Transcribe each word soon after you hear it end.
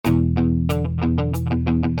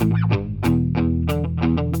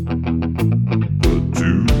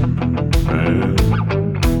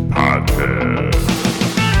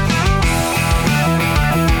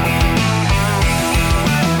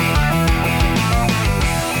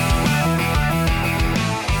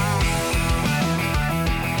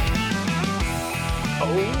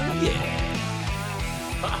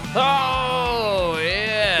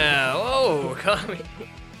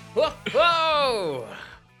Whoa! Whoa!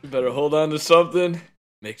 You better hold on to something.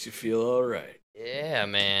 Makes you feel all right. Yeah,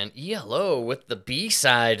 man. ELO with the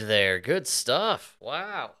B-side there. Good stuff.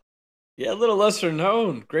 Wow. Yeah, a little lesser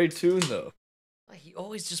known. Great tune, though. He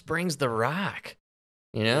always just brings the rock.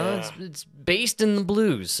 You know, Yeah. it's based in the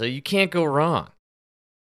blues, so you can't go wrong.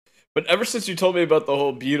 But ever since you told me about the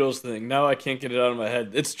whole Beatles thing, now I can't get it out of my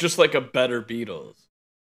head. It's just like a better Beatles.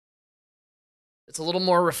 It's a little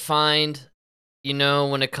more refined. You know,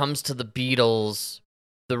 when it comes to the Beatles,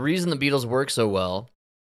 the reason the Beatles work so well,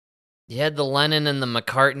 you had the Lennon and the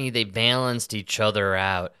McCartney, they balanced each other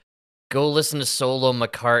out. Go listen to solo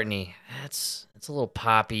McCartney. It's a little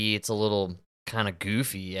poppy, it's a little kind of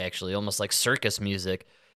goofy, actually, almost like circus music.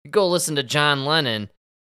 You go listen to John Lennon,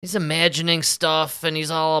 he's imagining stuff, and he's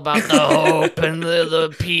all about the hope and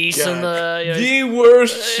the peace. God, And the... the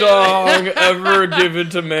worst song ever given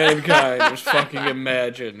to mankind was fucking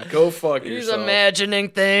Imagine. Go fuck He's yourself. imagining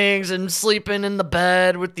things and sleeping in the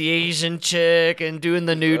bed with the Asian chick and doing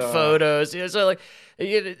the nude photos. You know, so like,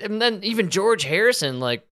 and then even George Harrison,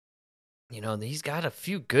 like, you know, he's got a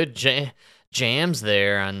few good jams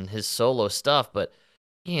there on his solo stuff, but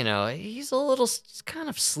you know, he's a little kind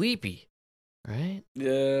of sleepy, right?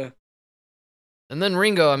 Yeah. And then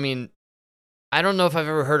Ringo, I mean, I don't know if I've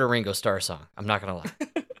ever heard a Ringo Starr song. I'm not gonna lie.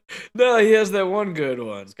 No, he has that one good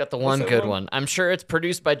one. He's got the one good one. I'm sure it's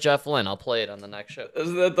produced by Jeff Lynne. I'll play it on the next show.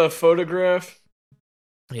 Isn't that the Photograph?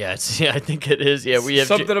 Yeah, I think it is. Yeah, we have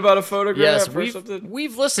something about a photograph. Yes,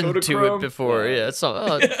 we've listened to it before. Yeah. Yeah, it's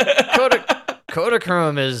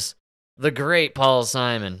Kodachrome is the great Paul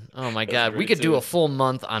Simon. Oh my God, we could do a full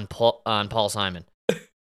month on Paul Simon.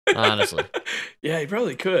 Honestly. Yeah, he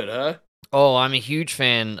probably could, huh? Oh, I'm a huge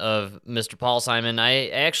fan of Mr. Paul Simon. I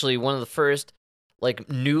actually, one of the first like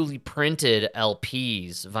newly printed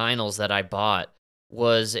LPs, vinyls that I bought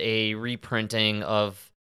was a reprinting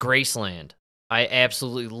of Graceland. I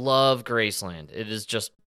absolutely love Graceland. It is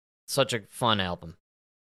just such a fun album.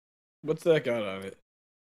 What's that got on it?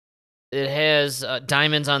 It has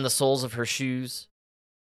diamonds on the soles of her shoes.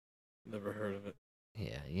 Never heard of it.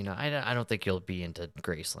 Yeah, you know, I don't think you'll be into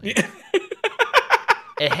Graceland. Yeah.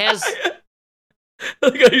 It has... I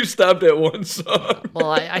like how you stopped at one song.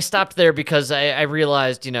 Well, I stopped there because I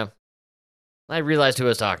realized, you know, who I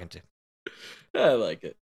was talking to. I like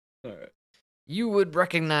it. All right. You would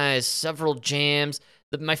recognize several jams.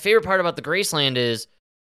 My favorite part about the Graceland is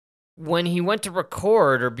when he went to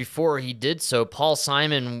record, or before he did so, Paul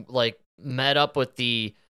Simon like met up with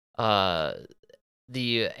the African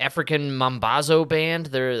Mambazo band.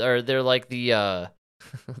 They're like the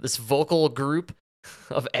this vocal group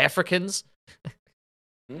of Africans.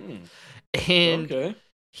 And okay.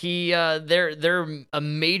 They're a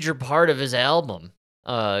major part of his album,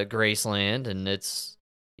 Graceland, and it's,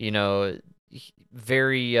 you know,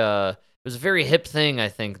 very it was a very hip thing, I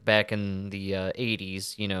think, back in the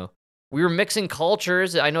 80s. You know, we were mixing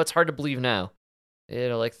cultures. I know it's hard to believe now. You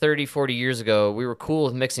know, like 30, 40 years ago, we were cool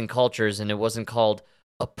with mixing cultures, and it wasn't called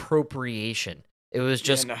appropriation. It was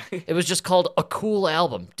just it was just called a cool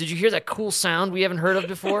album. Did you hear that cool sound we haven't heard of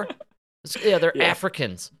before? They're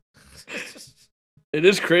Africans. It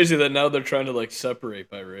is crazy that now they're trying to like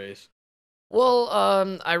separate by race. Well,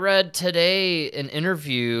 I read today an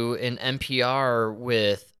interview in NPR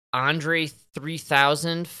with Andre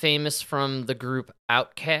 3000, famous from the group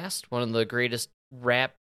Outkast, one of the greatest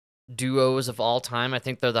rap duos of all time. I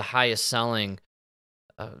think they're the highest selling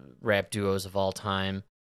rap duos of all time.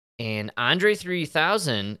 And Andre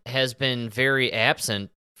 3000 has been very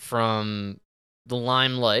absent from the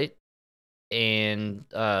limelight and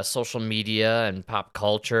social media and pop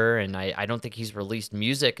culture, and I don't think he's released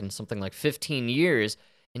music in something like 15 years,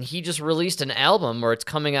 and he just released an album, or it's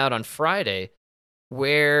coming out on Friday,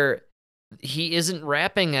 where he isn't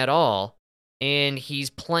rapping at all, and he's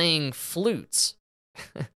playing flutes.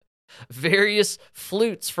 Various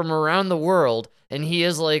flutes from around the world, and he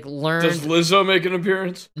has like learned... Does Lizzo make an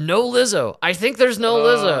appearance? No Lizzo. I think there's no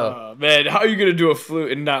Lizzo. Man, how are you gonna do a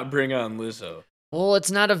flute and not bring on Lizzo? Well,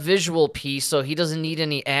 it's not a visual piece, so he doesn't need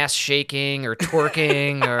any ass shaking or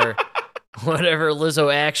twerking or whatever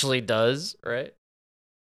Lizzo actually does, right?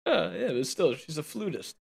 Yeah, but still, she's a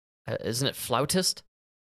flutist. Isn't it flautist?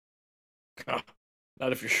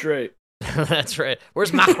 Not if you're straight. That's right.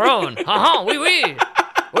 Where's Macron? Oui, oui.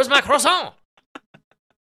 Where's my croissant?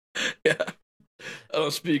 Yeah. I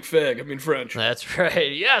don't speak French. That's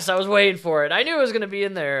right. Yes, I was waiting for it. I knew it was going to be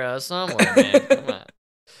in there somewhere, man. Come on.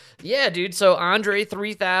 Yeah, dude, so Andre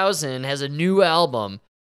 3000 has a new album.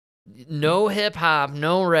 No hip-hop,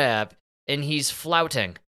 no rap, and he's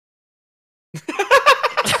flouting.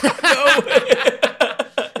 No way.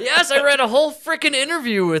 Yes, I read a whole freaking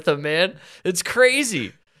interview with him, man. It's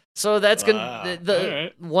crazy. So that's Wow.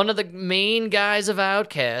 one of the main guys of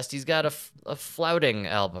Outkast. He's got a flouting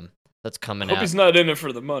album that's coming Hope out. he's not in it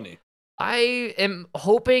for the money. I am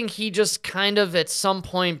hoping he just kind of at some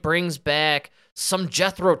point brings back some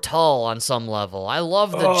Jethro Tull on some level. I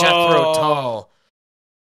love the Jethro Tull.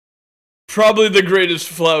 Probably the greatest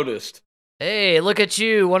flautist. Hey, look at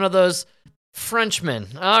you, one of those Frenchmen.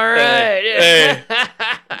 All right. Hey.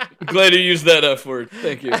 Glad you used that F word.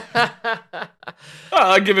 Thank you.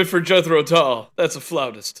 I'll give it for Jethro Tull. That's a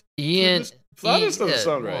flautist. Ian. Flautist doesn't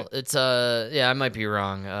sound right. Well, it's I might be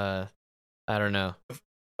wrong. I don't know.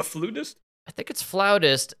 A flutist? I think it's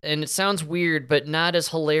flautist, and it sounds weird, but not as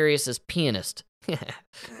hilarious as pianist.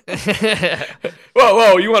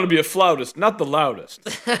 Whoa, you want to be a flautist, not the loudest.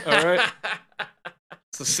 All right?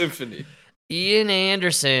 It's a symphony. Ian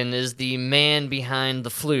Anderson is the man behind the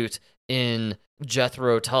flute in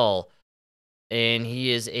Jethro Tull, and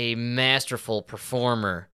he is a masterful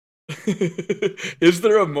performer. Is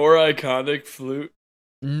there a more iconic flute?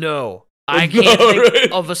 No. I can't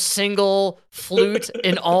think of a single flute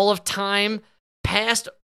in all of time, past,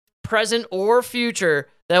 present, or future,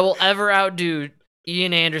 that will ever outdo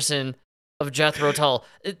Ian Anderson of Jethro Tull.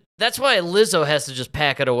 That's why Lizzo has to just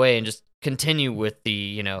pack it away and just continue with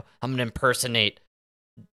the, I'm going to impersonate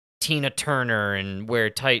Tina Turner and wear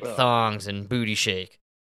tight thongs and booty shake.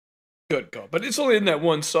 Good call. But it's only in that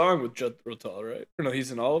one song with Jethro Tull, right? Or no,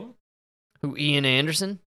 he's in all of them? Who, Ian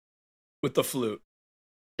Anderson? With the flute.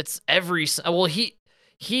 It's every... Well, he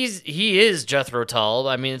is Jethro Tull.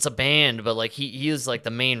 I mean, it's a band, but like he is like the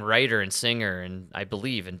main writer and singer, and I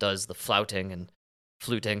believe, and does the flouting and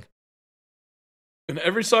fluting. In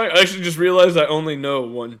every song, I actually just realized I only know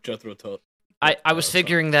one Jethro Tull. I was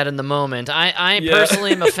figuring that in the moment. I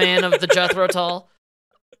personally am a fan of the Jethro Tull.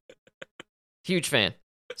 Huge fan.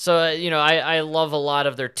 So, I love a lot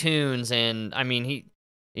of their tunes, and I mean,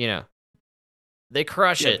 they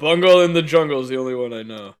crush it. Bungle in the Jungle is the only one I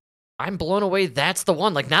know. I'm blown away. That's the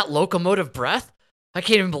one. Like, not Locomotive Breath? I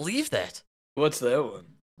can't even believe that. What's that one?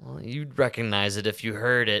 Well, you'd recognize it if you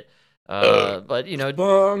heard it. But,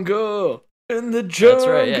 Bungle in the Jungle. That's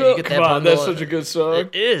right. Yeah, you get that Come on, Bungle. that's such a good song.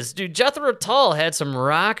 It is. Dude, Jethro Tull had some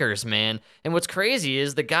rockers, man. And what's crazy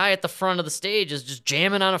is the guy at the front of the stage is just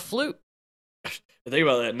jamming on a flute. Think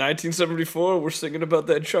about that. 1974, we're singing about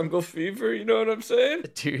that jungle fever. You know what I'm saying?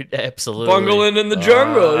 Dude, absolutely. Bungling in the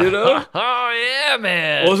jungle, you know? Oh, yeah,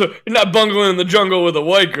 man. Also, you're not bungling in the jungle with a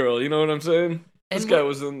white girl. You know what I'm saying? This guy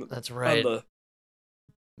was in. That's right.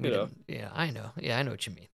 Yeah, I know. Yeah, I know what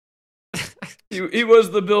you mean. He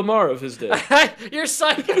was the Bill Maher of his day. You're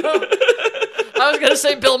psycho. I was gonna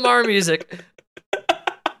say Bill Maher music.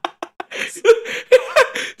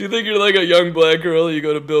 Do you think you're like a young black girl? You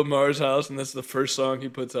go to Bill Maher's house and that's the first song he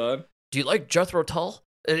puts on. Do you like Jethro Tull?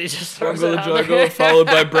 And he just Jungle the Jungle, followed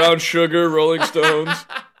by Brown Sugar, Rolling Stones.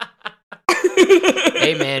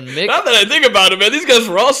 Hey man, Mick. Now that I think about it, man, these guys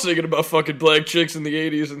were all singing about fucking black chicks in the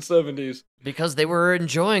 80s and 70s. Because they were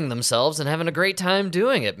enjoying themselves and having a great time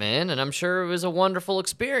doing it, man. And I'm sure it was a wonderful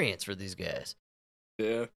experience for these guys.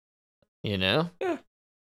 Yeah. Yeah.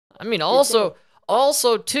 I mean, cool.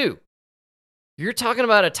 also too, you're talking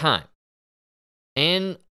about a time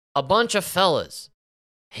and a bunch of fellas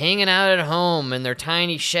hanging out at home in their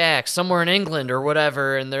tiny shack somewhere in England or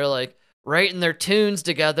whatever, and they're like writing their tunes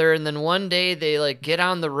together, and then one day they like get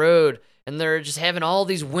on the road and they're just having all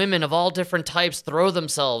these women of all different types throw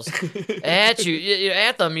themselves at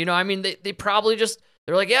them. I mean, they probably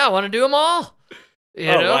they're like, yeah, I want to do them all.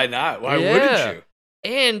 Why not? Why wouldn't you?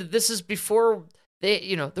 And this is before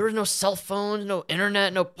there was no cell phones, no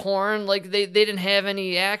internet, no porn. Like they didn't have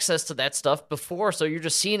any access to that stuff before, so you're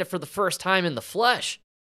just seeing it for the first time in the flesh.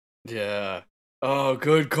 Yeah. Oh,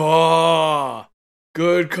 good call.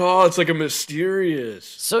 Good call. It's like a mysterious.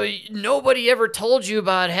 So nobody ever told you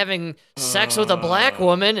about having sex with a black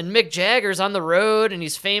woman, and Mick Jagger's on the road and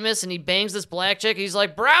he's famous and he bangs this black chick. He's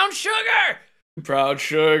like, brown sugar. Brown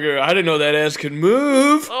sugar. I didn't know that ass could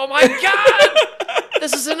move. Oh my God.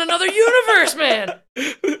 This is in another universe, man.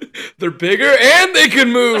 They're bigger and they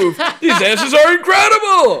can move. These asses are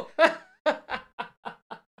incredible.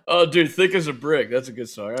 Oh, dude, Thick as a Brick. That's a good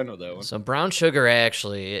song. I know that one. So Brown Sugar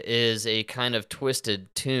actually is a kind of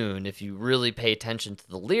twisted tune if you really pay attention to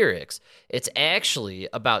the lyrics. It's actually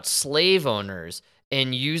about slave owners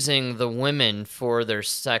and using the women for their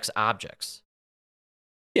sex objects.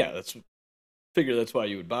 Yeah, figure that's why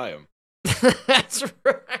you would buy them. That's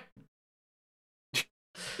right.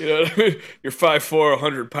 You know what I mean? You're 5'4",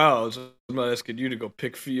 100 pounds. I'm not asking you to go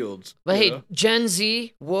pick fields. But hey, Gen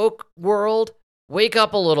Z, woke world, wake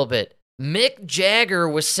up a little bit. Mick Jagger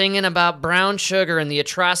was singing about brown sugar and the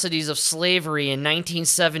atrocities of slavery in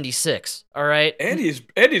 1976. All right, And he's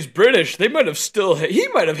British. They might have he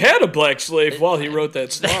might have had a black slave while he wrote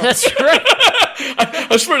that song. That's right.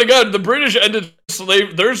 I swear to God, the British ended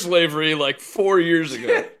their slavery like 4 years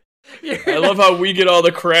ago. I love how we get all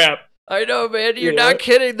the crap. I know, man. You're not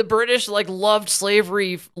kidding. The British loved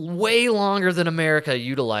slavery way longer than America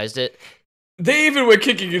utilized it. They even went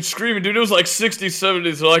kicking and screaming, dude. It was like 60s,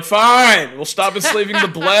 70s. They're like, fine, we'll stop enslaving the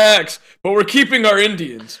blacks, but we're keeping our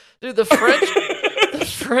Indians. Dude, the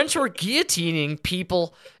French were guillotining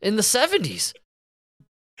people in the 70s.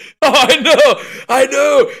 Oh, I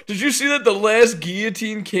know. Did you see that the last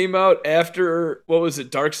guillotine came out after, what was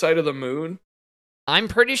it, Dark Side of the Moon? I'm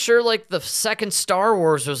pretty sure the second Star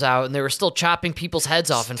Wars was out and they were still chopping people's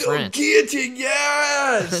heads off in France. Guillotine,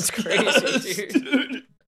 yes! That's crazy, dude.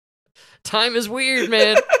 Time is weird,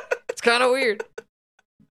 man. It's kind of weird.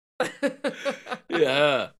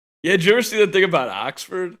 Yeah. Did you ever see that thing about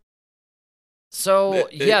Oxford? So,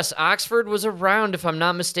 yes, Oxford was around, if I'm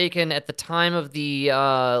not mistaken, at the time of the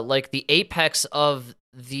the apex of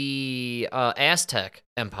the Aztec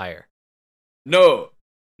Empire. No.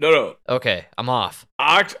 Okay, I'm off.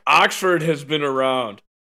 Oxford has been around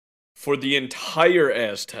for the entire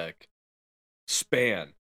Aztec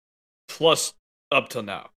span, plus up till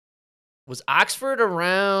now. Was Oxford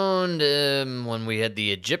around when we had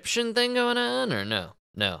the Egyptian thing going on, or no?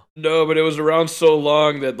 No, but it was around so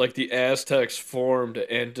long that the Aztecs formed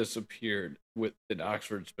and disappeared. And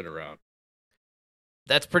Oxford's been around.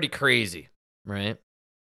 That's pretty crazy, right?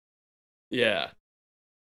 Yeah.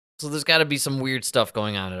 So there's got to be some weird stuff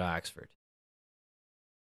going on at Oxford.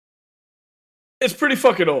 It's pretty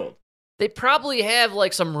fucking old. They probably have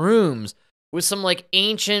some rooms with some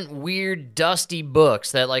ancient, weird, dusty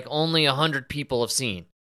books that only 100 people have seen.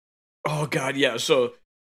 Oh God, yeah. So,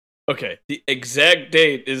 okay, the exact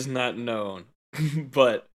date is not known,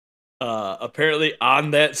 but apparently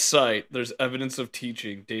on that site there's evidence of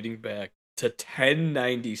teaching dating back to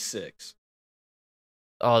 1096.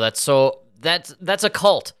 Oh, that's a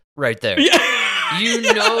cult right there. Yeah. You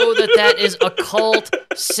know that is a cult,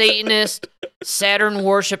 Satanist, Saturn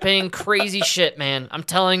worshipping, crazy shit, man. I'm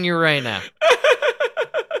telling you right now.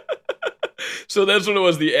 So that's what it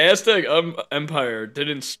was. The Aztec Empire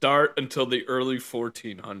didn't start until the early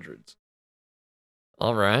 1400s.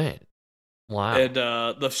 All right. Wow. And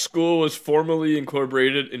the school was formally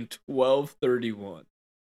incorporated in 1231.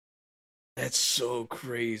 That's so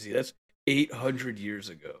crazy. That's 800 years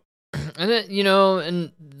ago. And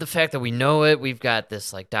and the fact that we know it, we've got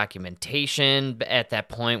this documentation at that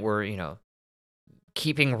point where,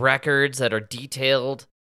 keeping records that are detailed.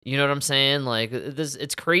 You know what I'm saying?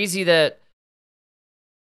 It's crazy that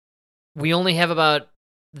we only have about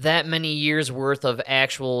that many years worth of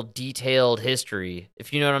actual detailed history.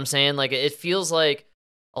 If you know what I'm saying? It feels like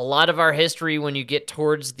a lot of our history when you get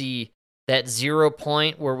towards that 0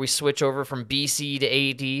 point where we switch over from BC to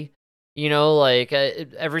AD,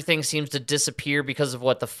 everything seems to disappear because of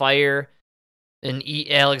the fire in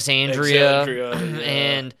Alexandria. Yeah.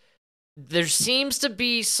 And there seems to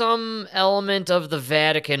be some element of the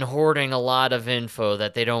Vatican hoarding a lot of info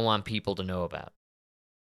that they don't want people to know about.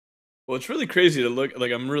 Well, it's really crazy to look.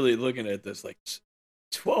 I'm really looking at this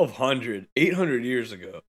 1200, 800 years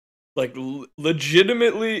ago.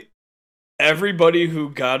 Legitimately, everybody who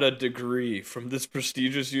got a degree from this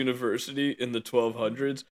prestigious university in the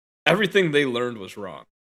 1200s, everything they learned was wrong.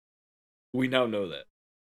 We now know that.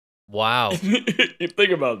 Wow. You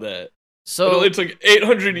think about that. So it took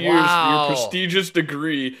 800 years for your prestigious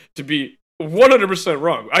degree to be 100%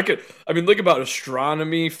 wrong. Think about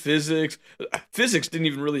astronomy, physics. Physics didn't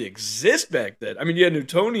even really exist back then. You had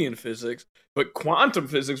Newtonian physics, but quantum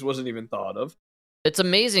physics wasn't even thought of. It's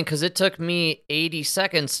amazing because it took me 80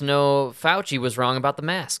 seconds to know Fauci was wrong about the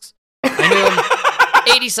masks. I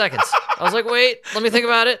knew him 80 seconds. I was like, wait, let me think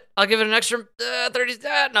about it. I'll give it an extra 30.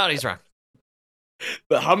 No, he's wrong.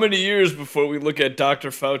 But how many years before we look at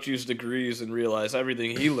Dr. Fauci's degrees and realize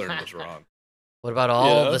everything he learned was wrong? What about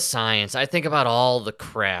all the science? I think about all the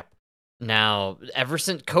crap. Now, ever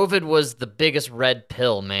since COVID was the biggest red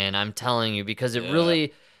pill, man, I'm telling you, because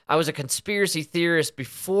I was a conspiracy theorist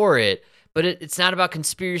before it, but it's not about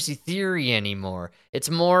conspiracy theory anymore.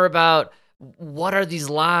 It's more about what are these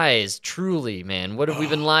lies truly, man? What have we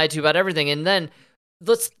been lied to about everything? And then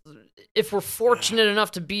if we're fortunate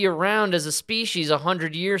enough to be around as a species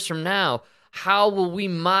 100 years from now, how will we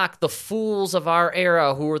mock the fools of our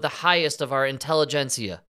era who are the highest of our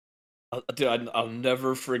intelligentsia? Dude, I'll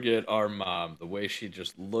never forget our mom, the way she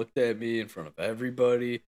just looked at me in front of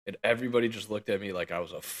everybody, and everybody just looked at me like I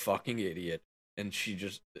was a fucking idiot. And she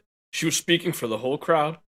just, She was speaking for the whole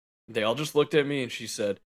crowd. They all just looked at me and she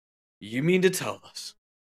said, "You mean to tell us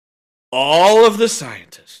all of the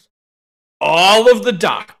scientists, all of the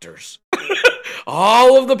doctors,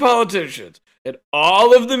 all of the politicians, and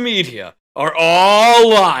all of the media are all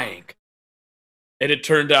lying?" And it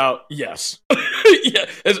turned out, yes. Yeah,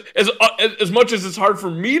 as much as it's hard for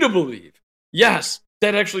me to believe, yes,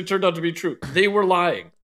 that actually turned out to be true. They were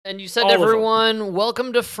lying. And you said to everyone,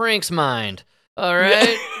 welcome to Frank's mind. All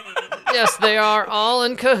right? Yes, they are all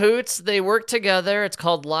in cahoots. They work together. It's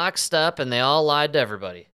called lockstep, and they all lied to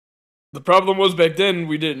everybody. The problem was back then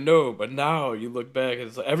we didn't know, but now you look back and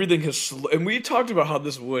it's like everything has and we talked about how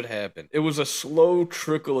this would happen. It was a slow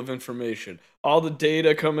trickle of information. All the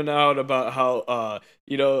data coming out about how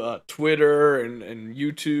Twitter and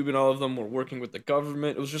YouTube and all of them were working with the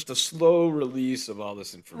government. It was just a slow release of all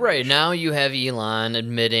this information. Right, now you have Elon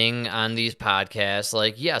admitting on these podcasts,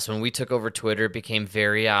 like, yes, when we took over Twitter, it became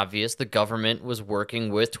very obvious the government was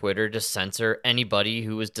working with Twitter to censor anybody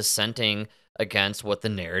who was dissenting against what the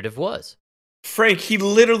narrative was. Frank, he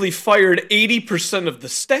literally fired 80% of the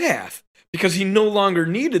staff because he no longer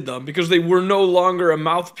needed them because they were no longer a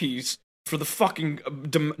mouthpiece for the fucking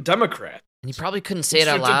Democrat. And he probably couldn't say it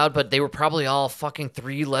out loud, but they were probably all fucking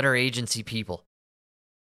 3-letter agency people.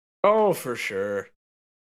 Oh, for sure.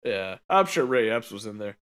 Yeah, I'm sure Ray Epps was in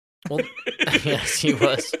there. Well, yes, he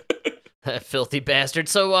was. That filthy bastard.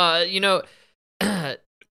 So,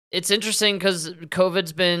 it's interesting because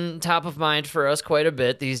COVID's been top of mind for us quite a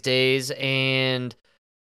bit these days, and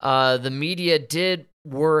the media did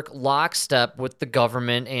work lockstep with the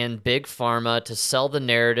government and Big Pharma to sell the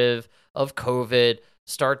narrative of COVID,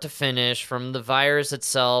 start to finish, from the virus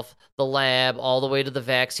itself, the lab, all the way to the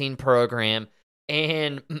vaccine program.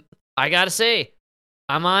 And I gotta say,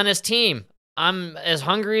 I'm on his team. I'm as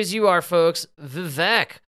hungry as you are, folks.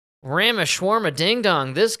 Vivek. Rama Shawarma Ding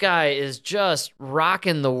Dong, this guy is just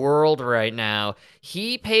rocking the world right now.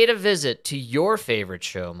 He paid a visit to your favorite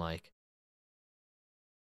show, Mike.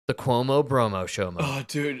 The Cuomo Bromo Show, Mike. Oh,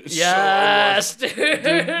 dude. Yes, dude.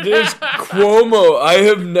 This Cuomo, I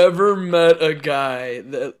have never met a guy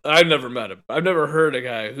that... I've never met him. I've never heard a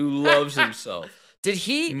guy who loves himself. Did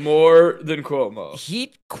he... More than Cuomo.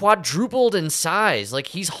 He quadrupled in size. Like,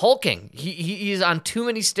 he's hulking. He's on too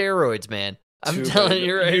many steroids, man. I'm telling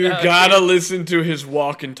you right now. You gotta listen to his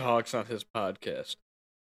walk and talks on his podcast.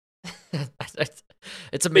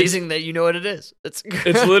 It's amazing that you know what it is. It's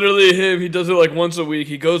literally him. He does it like once a week.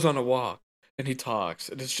 He goes on a walk and he talks,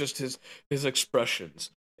 and it's just his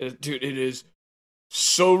expressions. Dude, it is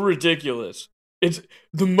so ridiculous. It's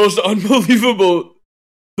the most unbelievable.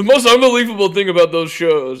 The most unbelievable thing about those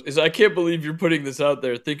shows is I can't believe you're putting this out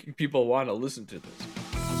there thinking people want to listen to this.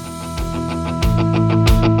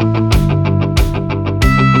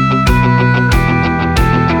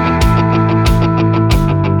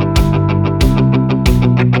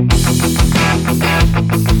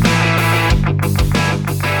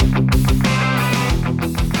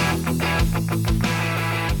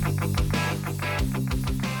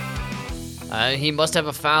 He must have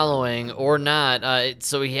a following or not,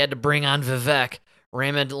 so he had to bring on Vivek,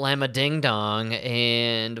 Lama Ding Dong,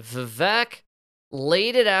 and Vivek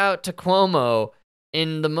laid it out to Cuomo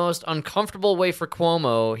in the most uncomfortable way for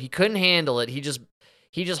Cuomo. He couldn't handle it. He just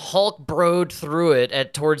Hulk broed through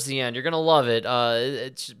it towards the end. You're gonna love it.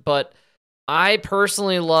 But I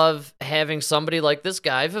personally love having somebody like this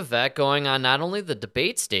guy, Vivek, going on not only the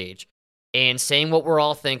debate stage and saying what we're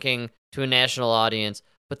all thinking to a national audience,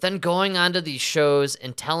 but then going onto these shows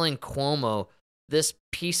and telling Cuomo, this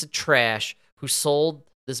piece of trash who sold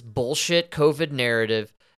this bullshit COVID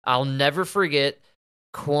narrative. I'll never forget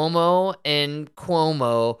Cuomo and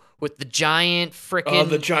Cuomo with the giant frickin'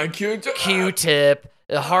 the giant Q-tip.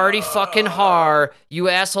 The hardy fucking har. You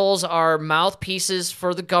assholes are mouthpieces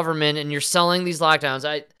for the government, and you're selling these lockdowns.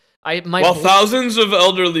 While thousands of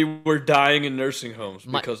elderly were dying in nursing homes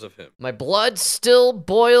because of him. My blood still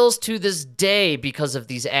boils to this day because of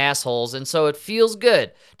these assholes, and so it feels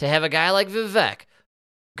good to have a guy like Vivek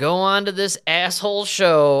go on to this asshole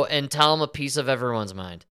show and tell him a piece of everyone's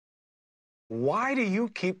mind. Why do you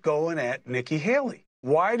keep going at Nikki Haley?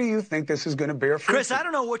 Why do you think this is going to bear fruit? Chris, I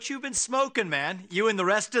don't know what you've been smoking, man. You and the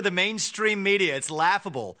rest of the mainstream media. It's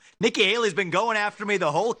laughable. Nikki Haley's been going after me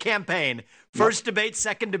the whole campaign. First debate,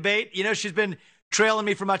 second debate. You know, she's been trailing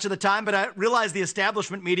me for much of the time, but I realize the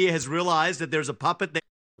establishment media has realized that there's a puppet there.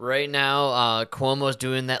 Right now, Cuomo's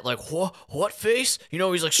doing that, like, what face? You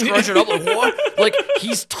know, he's like scrunching up, like, what? Like,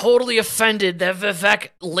 he's totally offended that Vivek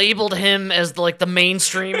labeled him as, the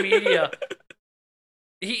mainstream media.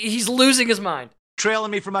 He's losing his mind.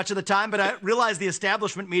 trailing me for much of the time, but I realize the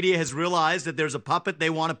establishment media has realized that there's a puppet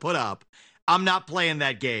they want to put up. I'm not playing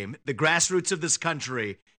that game. The grassroots of this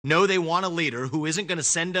country know they want a leader who isn't going to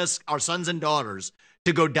send us, our sons and daughters,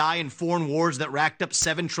 to go die in foreign wars that racked up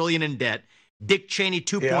 $7 trillion in debt. Dick Cheney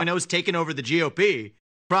 2.0 is taking over the GOP.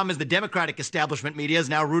 Problem is the Democratic establishment media is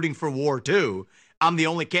now rooting for war, too. I'm the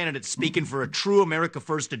only candidate speaking for a true America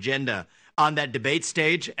First agenda on that debate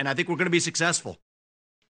stage, and I think we're going to be successful.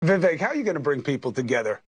 Vivek, how are you going to bring people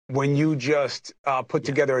together when you just put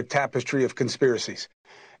together a tapestry of conspiracies?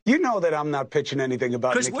 You know that I'm not pitching anything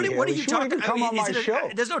about Chris, Nikki Haley. What are you she won't talking even come on my show.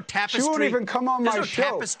 There's no tapestry. She won't even come on my show.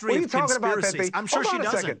 Tapestry what are you of talking about, conspiracies. Pepe? I'm sure she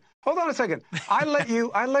doesn't. Hold on a second. I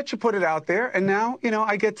let you put it out there, and now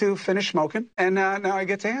I get to finish smoking, and now I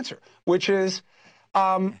get to answer, which is,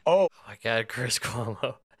 Oh my God, Chris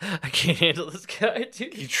Cuomo. I can't handle this guy,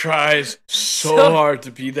 dude. He tries so hard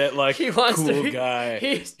to be that he wants cool to be, guy.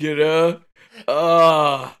 He's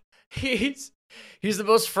the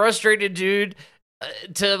most frustrated dude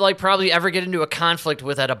to probably ever get into a conflict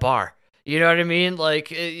with at a bar. You know what I mean?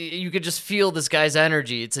 You could just feel this guy's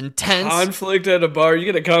energy. It's intense. Conflict at a bar. You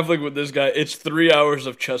get a conflict with this guy. It's 3 hours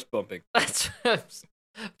of chest bumping.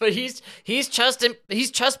 But he's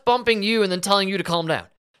chest bumping you and then telling you to calm down.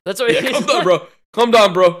 That's what he's calm down, bro. Calm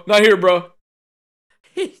down, bro. Not here, bro.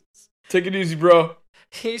 Take it easy, bro.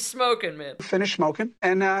 He's smoking, man. Finish smoking,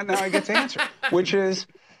 and now I get to answer, which is,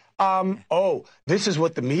 this is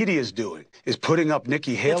what the media is doing, is putting up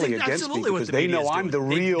Nikki Haley against me because they know I'm the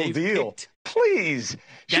real deal. Please.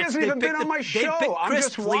 She hasn't even been on my show. I'm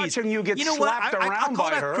just watching you get slapped around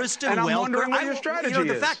by her, and I'm wondering what your strategy is.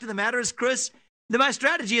 The fact of the matter is, Chris, my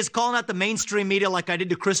strategy is calling out the mainstream media like I did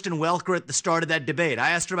to Kristen Welker at the start of that debate. I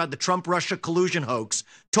asked her about the Trump-Russia collusion hoax,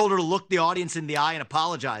 told her to look the audience in the eye and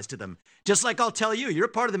apologize to them. Just like I'll tell you, you're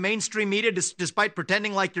part of the mainstream media despite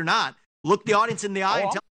pretending like you're not. Look the audience in the eye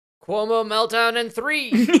and tell Cuomo meltdown in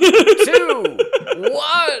 3, 2,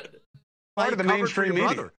 1. Part of the mainstream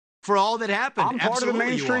media. For all that happened. I'm part of the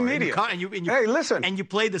mainstream media. Hey, listen. And you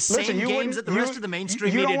play the same games that the rest of the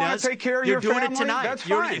mainstream media does. You don't want to take care of your family? You're doing it tonight. That's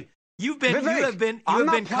fine. You have been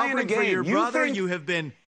covering for your brother. You have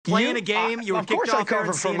been playing a game. You were kicked off there on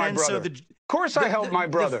CNN. Of course I help my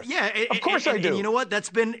brother. Of course I do. And you know what? That's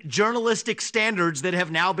been journalistic standards that have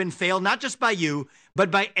now been failed, not just by you, but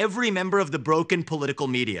by every member of the broken political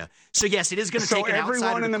media. So yes, it is going to take an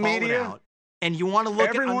outsider to call it out. And you want to look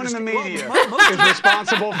everyone at in the media is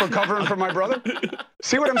responsible for covering for my brother?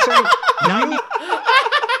 See what I'm saying? 90%.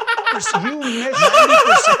 You missed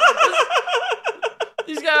 90%.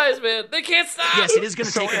 These guys, man, they can't stop. Yes, it is going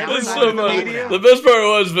to take an That's outsider. so funny. The best part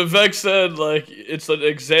was Vivek said it's an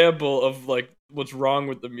example of what's wrong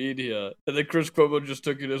with the media, and then Chris Cuomo just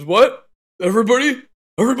took it as what? Everybody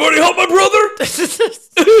help my brother.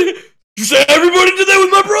 You say everybody did that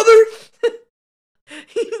with my brother?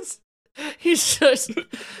 He's just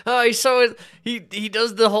he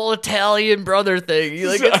does the whole Italian brother thing.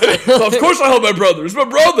 Of course I help my brother. It's my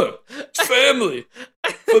brother. It's family.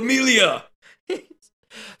 Familia.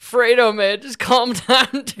 Fredo, man, just calm down,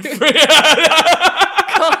 dude.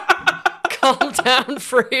 calm down,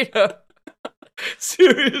 Fredo.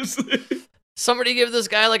 Seriously. Somebody give this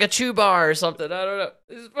guy a chew bar or something. I don't know.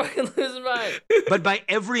 He's fucking losing mind. But by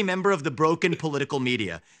every member of the broken political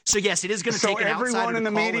media. So yes, it is going to take an outsider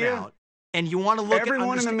to call it out. And you want to look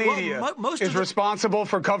everyone in the media is responsible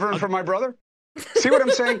for covering for my brother? See what I'm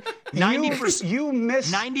saying? 90%. You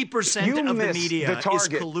missed 90% of the media is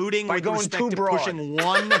colluding by with going respect too to broad. pushing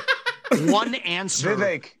one answer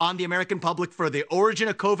Vivek, on the American public for the origin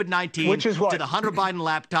of COVID-19, which is what? to the Hunter Biden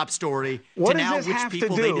laptop story, what to now which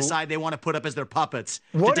people they decide they want to put up as their puppets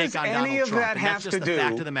what to take on Donald Trump. That and that's just the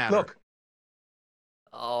fact of the matter. Look.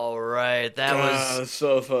 All right, that was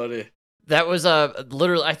so funny. That was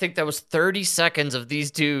literally, I think that was 30 seconds of these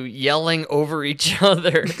two yelling over each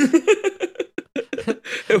other.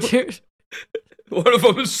 Dude, one of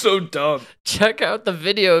them is so dumb. Check out the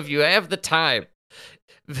video if you have the time.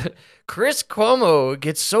 Chris Cuomo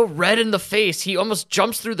gets so red in the face, he almost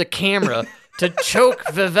jumps through the camera to choke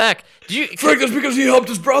Vivek. Frank, that's because he helped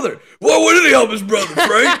his brother. Why did he help his brother,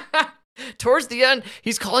 Frank? Towards the end,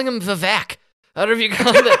 he's calling him Vivek. I don't know if you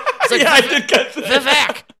got that. It's like, yeah, I did catch that.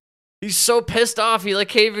 Vivek. He's so pissed off, he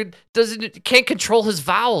can't control his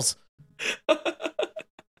vowels.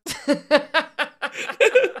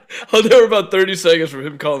 There were about 30 seconds from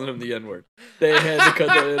him calling him the N-word. They had to cut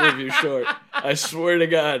that interview short. I swear to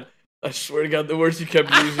God, the words he kept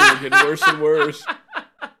using were getting worse and worse.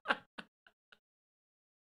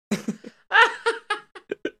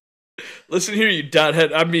 Listen here, you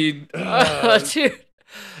dothead. I mean... Dude,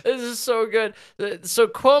 This is so good. So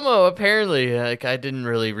Cuomo apparently, like, I didn't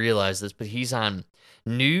really realize this, but he's on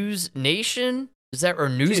News Nation. Is that or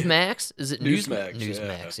Newsmax? Is it Newsmax?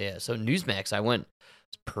 Newsmax, yeah. So Newsmax, I was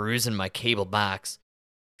perusing my cable box,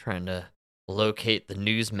 trying to locate the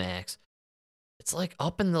Newsmax. It's like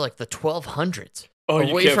up in the 1200s. Oh,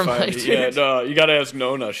 you away can't from find my it. Yeah, no, you gotta ask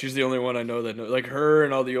Nona. She's the only one I know that knows. Like her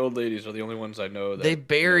and all the old ladies are the only ones I know that They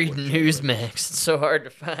buried know what Newsmax. It's so hard to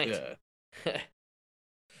find. Yeah.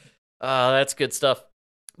 That's good stuff.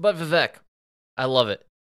 But Vivek, I love it.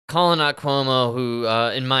 Calling out Cuomo, who,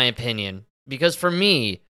 in my opinion, because for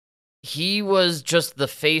me, he was just the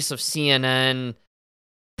face of CNN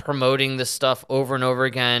promoting this stuff over and over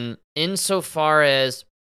again, insofar as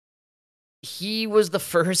he was the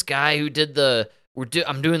first guy who did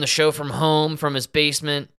I'm doing the show from home, from his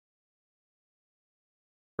basement.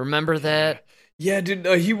 Remember that? Yeah, dude,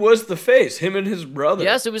 he was the face. Him and his brother.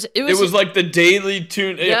 Yes, it was. It was like the daily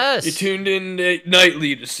tune. Yes, you tuned in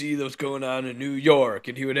nightly to see what's going on in New York,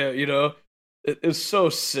 and he would have, it was so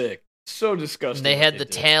sick, so disgusting. They had the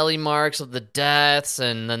tally marks of the deaths,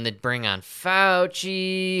 and then they'd bring on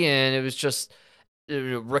Fauci, and it was just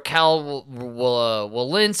Raquel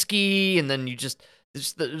Walensky, and then it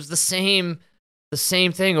was the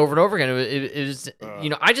same thing over and over again. It was,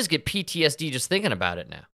 I just get PTSD just thinking about it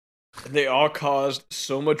now. They all caused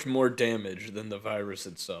so much more damage than the virus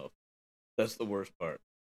itself. That's the worst part.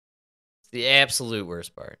 It's the absolute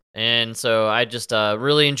worst part. And so I just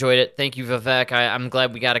really enjoyed it. Thank you, Vivek. I'm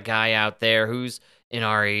glad we got a guy out there who's in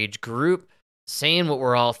our age group saying what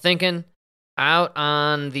we're all thinking out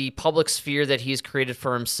on the public sphere that he's created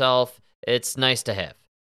for himself. It's nice to have.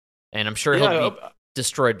 And I'm sure he'll be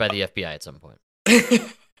destroyed by the FBI at some point. I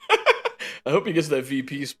hope he gets that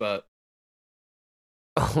VP spot.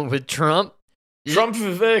 Oh, with Trump? Trump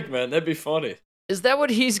Vivek, man. That'd be funny. Is that what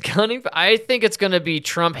he's gunning for? I think it's going to be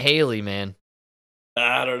Trump Haley, man.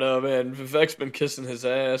 I don't know, man. Vivek's been kissing his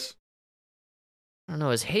ass. I don't know.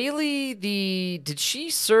 Is Haley did she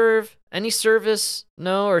serve any service?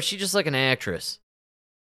 No, or is she just like an actress?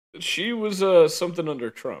 She was something under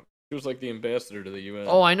Trump. She was like the ambassador to the UN.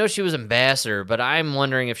 Oh, I know she was ambassador, but I'm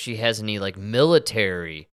wondering if she has any like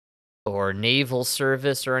military or naval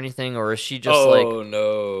service or anything, or is she just Oh,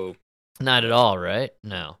 no. Not at all, right?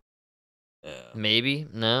 No. Yeah. Maybe?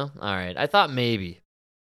 No? All right. I thought maybe,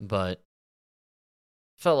 but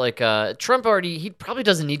felt like Trump he probably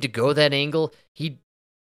doesn't need to go that angle.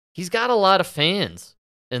 He's got a lot of fans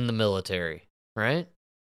in the military, right?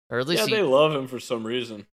 Or at least they love him for some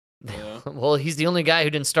reason. Yeah. Well, he's the only guy who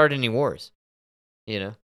didn't start any wars,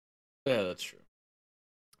 Yeah, that's true.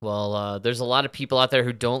 Well, there's a lot of people out there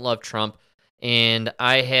who don't love Trump, and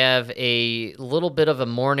I have a little bit of a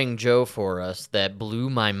Morning Joe for us that blew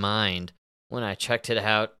my mind when I checked it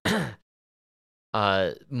out.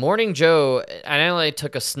 Morning Joe, I only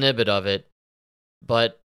took a snippet of it,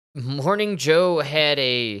 but Morning Joe had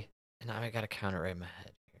now I gotta count it right in my head.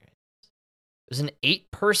 It was an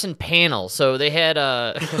 8-person panel, so they had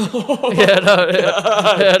this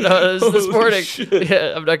morning. Shit.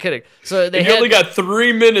 Yeah, I'm not kidding. So you only got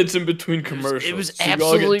 3 minutes in between commercials. It was so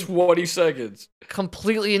absolutely you all get 20 seconds.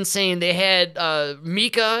 Completely insane. They had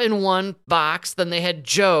Mika in one box, then they had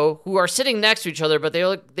Joe, who are sitting next to each other, but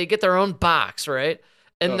they get their own box, right?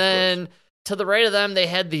 And then to the right of them, they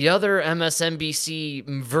had the other MSNBC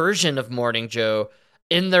version of Morning Joe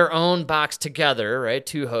in their own box together, right?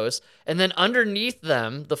 2 hosts. And then underneath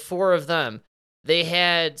them, the 4 of them, they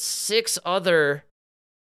had 4 other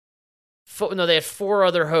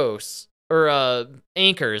hosts or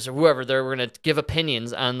anchors or whoever they were going to give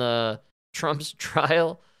opinions on the Trump's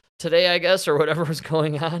trial today, I guess, or whatever was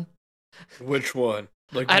going on. Which one?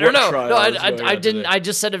 Like, I don't know. No, I didn't. I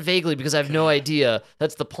just said it vaguely because I have no idea.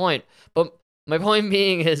 That's the point. But my point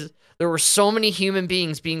being is there were so many human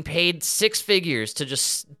beings being paid 6 figures to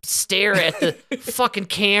just stare at the fucking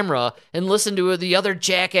camera and listen to the other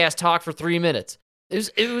jackass talk for 3 minutes.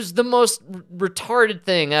 It was the most retarded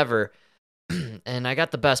thing ever. And I got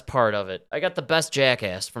the best part of it. I got the best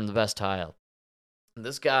jackass from the best tile.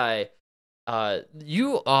 This guy,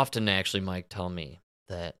 you often actually, Mike, tell me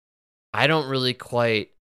that I don't really quite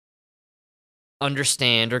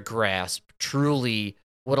understand or grasp truly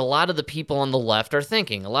what a lot of the people on the left are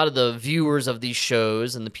thinking. A lot of the viewers of these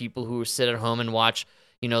shows and the people who sit at home and watch,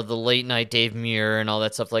 the late night Dave Muir and all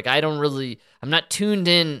that stuff. Like, I'm not tuned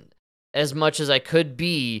in as much as I could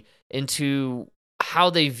be into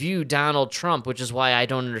how they view Donald Trump, which is why I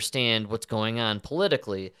don't understand what's going on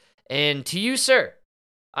politically. And to you, sir,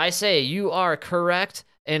 I say you are correct,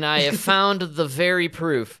 and I have found the very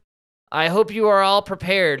proof. I hope you are all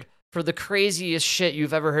prepared for the craziest shit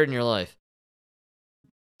you've ever heard in your life.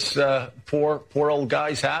 poor old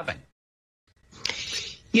guy's having.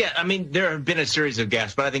 Yeah, I mean, there have been a series of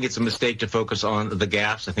gaffes, but I think it's a mistake to focus on the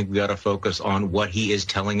gaffes. I think we got to focus on what he is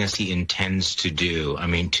telling us he intends to do. I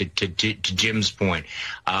mean, to Jim's point,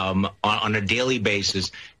 on a daily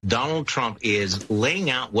basis, Donald Trump is laying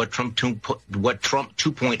out what Trump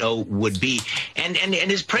 2.0 would be, and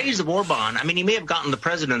his praise of Orban. I mean, he may have gotten the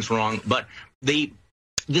presidents wrong, but the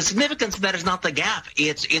significance of that is not the gaffe.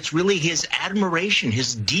 It's really his admiration,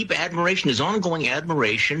 his deep admiration, his ongoing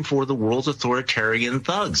admiration for the world's authoritarian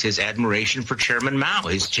thugs, his admiration for Chairman Mao,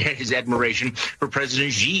 his admiration for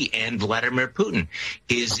President Xi and Vladimir Putin,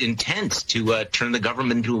 his intent to turn the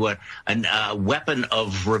government into a weapon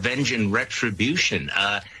of revenge and retribution.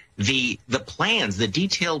 The plans, the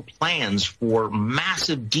detailed plans for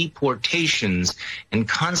massive deportations and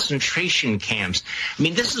concentration camps. I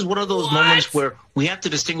mean, this is one of those moments where we have to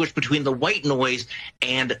distinguish between the white noise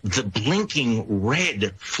and the blinking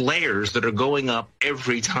red flares that are going up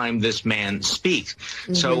every time this man speaks.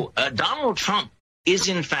 Mm-hmm. So Donald Trump is,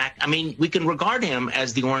 in fact, I mean, we can regard him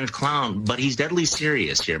as the orange clown, but he's deadly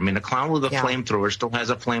serious here. I mean, a clown with a flamethrower still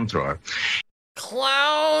has a flamethrower.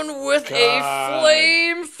 Clown with a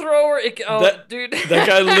flamethrower. Dude. That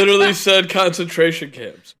guy literally said concentration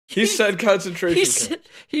camps. He said concentration camps.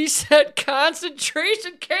 He said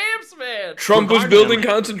concentration camps, man. Trump was building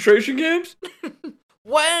concentration camps?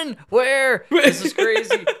 When? Where? This is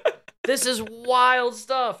crazy. This is wild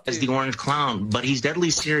stuff, dude. As the orange clown, but he's deadly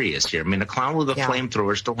serious here. I mean, a clown with a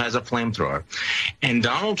flamethrower still has a flamethrower. And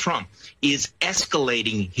Donald Trump is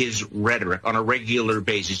escalating his rhetoric on a regular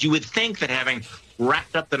basis. You would think that having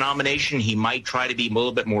wrapped up the nomination, he might try to be a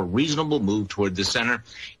little bit more reasonable, move toward the center.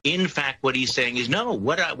 In fact, what he's saying is, no,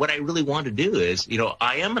 what I really want to do is,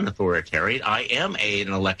 I am an authoritarian. I am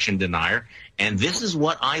an election denier. And this is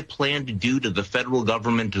what I plan to do to the federal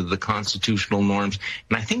government, to the constitutional norms.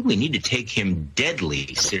 And I think we need to take him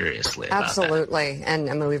deadly seriously about Absolutely. that.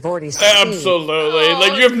 And I mean, we've already seen. Absolutely.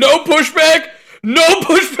 Like, you have no pushback? No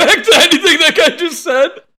pushback to anything that guy just said?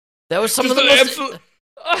 That was some just of the most...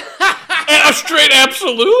 A straight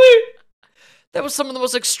absolutely? That was some of the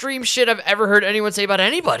most extreme shit I've ever heard anyone say about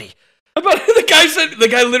anybody. The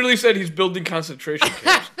guy literally said he's building concentration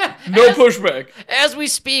camps. No pushback. As we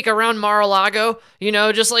speak around Mar-a-Lago,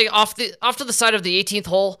 just like off to the side of the 18th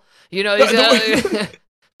hole, he's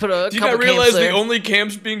put a Do you couple not realize camps there. the only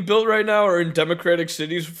camps being built right now are in democratic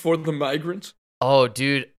cities for the migrants? Oh,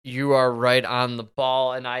 dude, you are right on the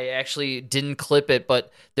ball, and I actually didn't clip it,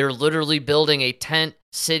 but they're literally building a tent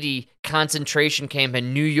city concentration camp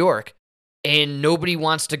in New York, and nobody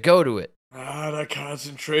wants to go to it. Not a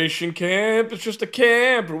concentration camp. It's just a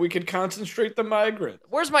camp where we can concentrate the migrants.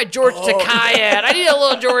 Where's my George Takei at? I need a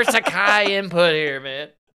little George Takei input here, man.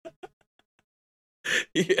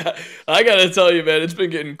 Yeah, I gotta tell you, man, it's been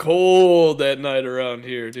getting cold at night around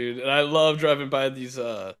here, dude. And I love driving by these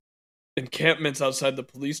encampments outside the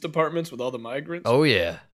police departments with all the migrants. Oh,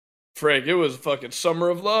 yeah. Frank, it was fucking summer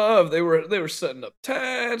of love. They were setting up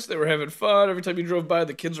tents. They were having fun. Every time you drove by,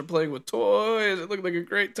 the kids were playing with toys. It looked like a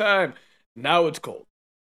great time. Now it's cold.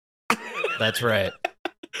 That's right.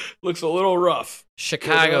 Looks a little rough.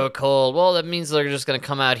 Chicago cold. Well, that means they're just going to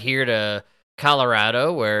come out here to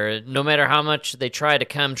Colorado, where no matter how much they try to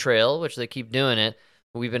chemtrail, which they keep doing it,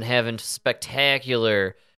 we've been having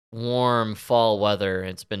spectacular warm fall weather.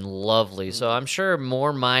 It's been lovely. So I'm sure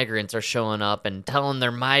more migrants are showing up and telling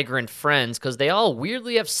their migrant friends, because they all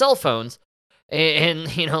weirdly have cell phones and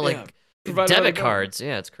debit cards.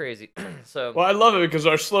 Yeah, it's crazy. Well, I love it because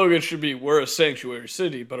our slogan should be, we're a sanctuary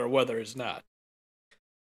city, but our weather is not.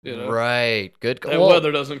 Right. Good. That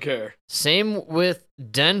weather doesn't care. Same with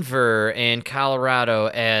Denver and Colorado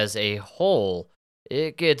as a whole.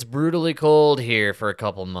 It gets brutally cold here for a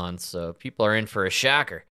couple months, so people are in for a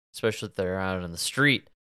shocker, especially if they're out on the street.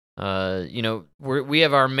 We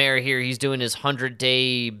have our mayor here. He's doing his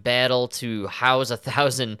 100-day battle to house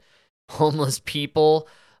 1,000 homeless people.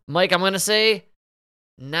 Mike, I'm going to say,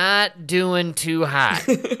 not doing too hot.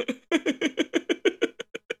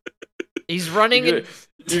 He's running...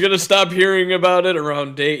 You're going to stop hearing about it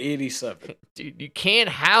around day 87. Dude, you can't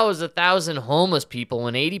house 1,000 homeless people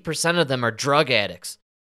when 80% of them are drug addicts.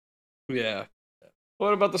 Yeah.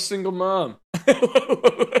 What about the single mom?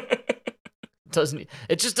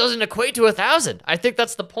 It just doesn't equate to 1,000. I think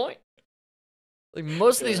that's the point. Like,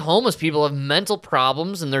 most of these homeless people have mental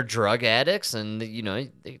problems and they're drug addicts, and they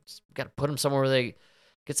just got to put them somewhere where they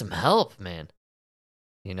get some help, man.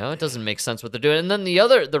 It doesn't make sense what they're doing. And then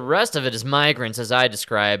the rest of it is migrants, as I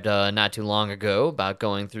described not too long ago, about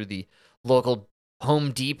going through the local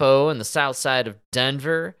Home Depot in the south side of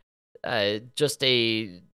Denver. Just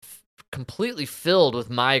a completely filled with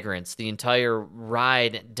migrants the entire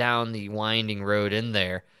ride down the winding road in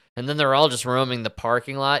there. And then they're all just roaming the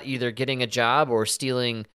parking lot, either getting a job or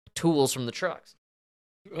stealing tools from the trucks.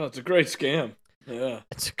 Oh, it's a great scam. Yeah.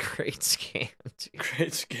 It's a great scam, dude.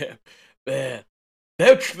 Great scam. Man.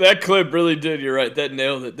 That clip really did. You're right. That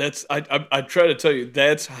nailed it. That's I try to tell you,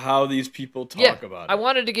 that's how these people talk about it. I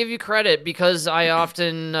wanted to give you credit because I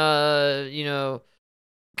often,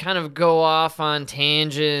 kind of go off on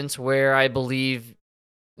tangents where I believe,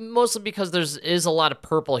 mostly because is a lot of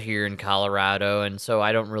purple here in Colorado, and so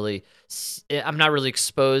I'm not really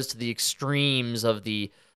exposed to the extremes of the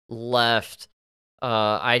left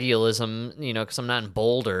idealism, because I'm not in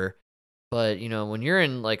Boulder. But, when you're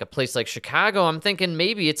in like a place like Chicago, I'm thinking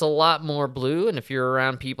maybe it's a lot more blue. And if you're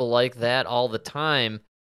around people like that all the time,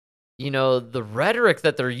 the rhetoric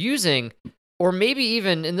that they're using, or maybe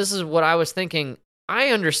even, and this is what I was thinking, I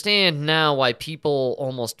understand now why people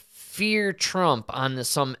almost fear Trump on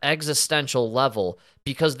some existential level,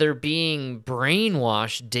 because they're being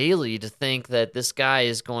brainwashed daily to think that this guy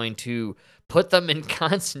is going to put them in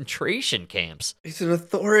concentration camps. He's an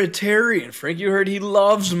authoritarian, Frank. You heard he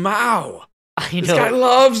loves Mao. I know. This guy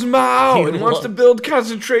loves Mao and wants to build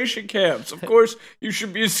concentration camps. Of course, you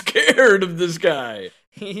should be scared of this guy.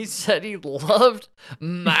 He said he loved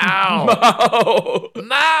Mao. Mao.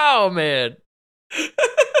 Mao, man.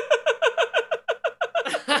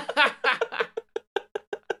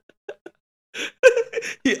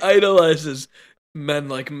 He idolizes men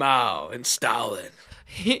like Mao and Stalin.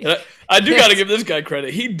 I do got to give this guy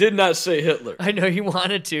credit. He did not say Hitler. I know he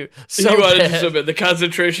wanted to. He wanted to so bad. The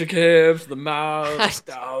concentration camps, the Mao,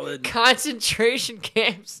 Stalin. Concentration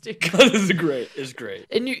camps, dude. It's great. It's great.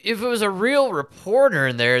 And if it was a real reporter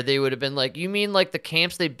in there, they would have been like, you mean like the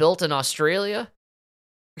camps they built in Australia?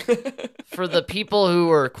 For the people who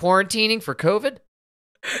were quarantining for COVID?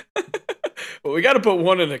 Well, we got to put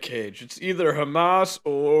one in a cage. It's either Hamas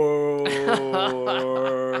or...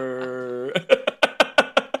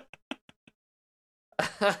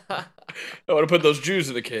 I want to put those Jews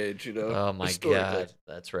in a cage, Oh, my God.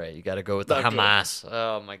 That's right. You got to go with the Hamas. Good.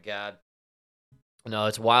 Oh, my God. No,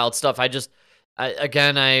 it's wild stuff. I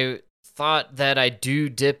thought that I do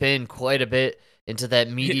dip in quite a bit into that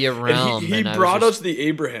media realm. He brought us the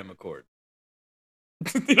Abraham Accord.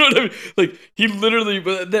 You know what I mean? Like, he literally,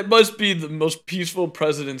 that must be the most peaceful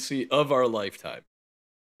presidency of our lifetime.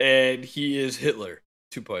 And he is Hitler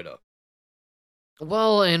 2.0.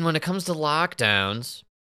 Well, and when it comes to lockdowns,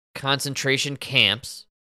 concentration camps,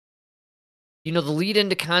 the lead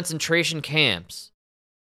into concentration camps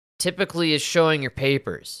typically is showing your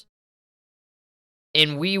papers.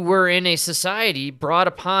 And we were in a society brought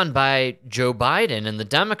upon by Joe Biden and the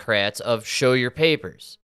Democrats of show your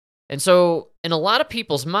papers. And so, in a lot of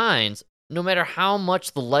people's minds, no matter how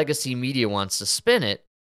much the legacy media wants to spin it,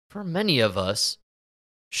 for many of us,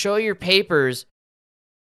 show your papers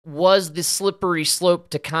was the slippery slope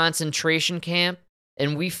to concentration camp.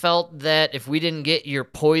 And we felt that if we didn't get your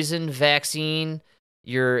poison vaccine,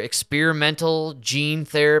 your experimental gene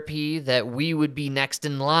therapy, that we would be next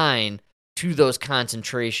in line to those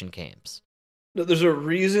concentration camps. No, there's a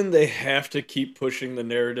reason they have to keep pushing the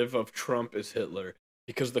narrative of Trump as Hitler,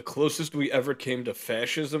 because the closest we ever came to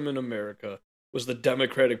fascism in America was the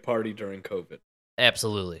Democratic Party during COVID.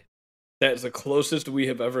 Absolutely. That's the closest we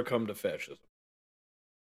have ever come to fascism.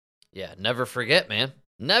 Yeah, never forget, man.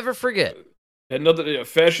 Never forget. Had nothing.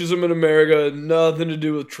 Fascism in America had nothing to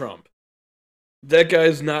do with Trump. That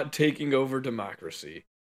guy's not taking over democracy.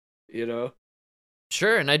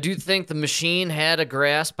 Sure, and I do think the machine had a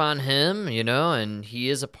grasp on him, and he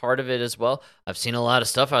is a part of it as well. I've seen a lot of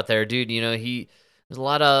stuff out there, dude. There's a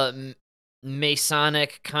lot of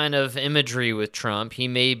Masonic kind of imagery with Trump. He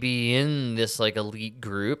may be in this like elite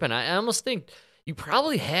group, and I almost think you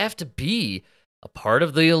probably have to be a part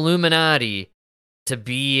of the Illuminati to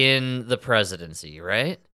be in the presidency,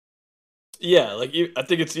 right? Yeah, I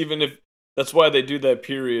think it's even if that's why they do that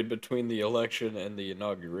period between the election and the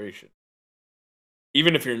inauguration.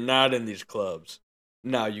 Even if you're not in these clubs,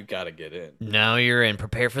 now you got to get in. Now you're in.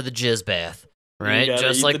 Prepare for the jizz bath, right?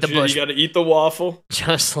 Just like the Bush. You got to eat the waffle.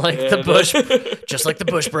 Just like the Bush. Just like the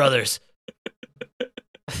Bush brothers.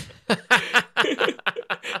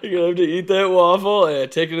 You're gonna have to eat that waffle and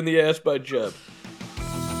take it in the ass by Jeb.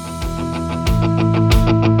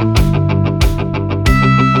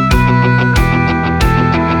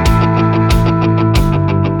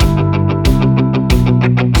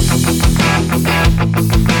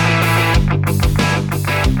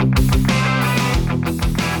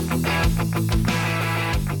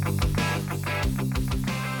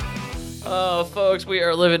 folks, we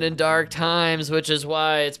are living in dark times, which is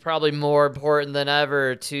why it's probably more important than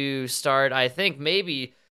ever to start, I think,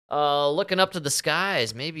 maybe looking up to the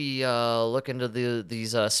skies, maybe look into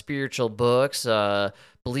these spiritual books,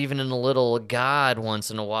 believing in a little God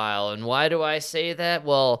once in a while. And why do I say that?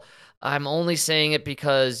 Well, I'm only saying it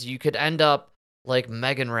because you could end up like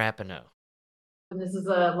Megan Rapinoe. This is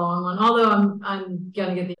a long one, although I'm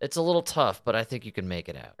gonna get the It's a little tough, but I think you can make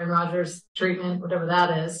it out. Aaron Rodgers treatment, whatever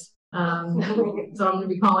that is. So I'm gonna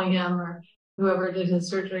be calling him or whoever did his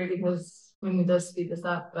surgery because we need to speed this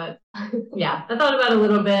up. But yeah, I thought about it a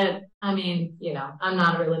little bit. I mean, I'm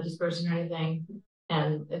not a religious person or anything,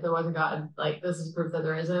 and if there was a God, like, this is proof that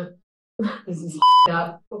there isn't. This is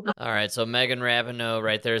up. All right, so Megan Rapinoe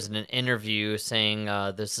right there is in an interview saying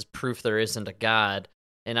this is proof there isn't a God.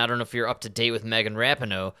 And I don't know if you're up to date with Megan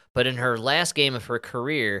Rapinoe, but in her last game of her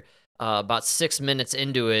career, about 6 minutes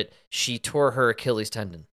into it, she tore her Achilles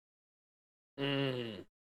tendon. And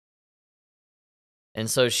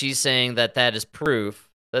so she's saying that is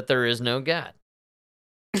proof that there is no God.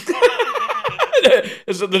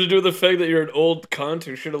 Has something to do with the fact that you're an old cunt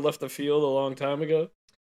who should have left the field a long time ago?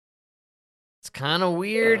 It's kind of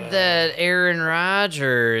weird that Aaron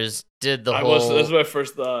Rodgers did the whole... That's my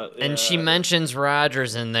first thought. Yeah. And she mentions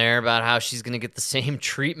Rodgers in there about how she's going to get the same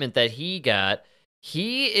treatment that he got.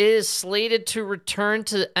 He is slated to return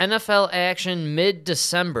to NFL action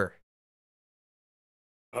mid-December.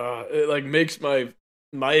 It like makes my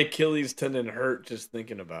Achilles tendon hurt just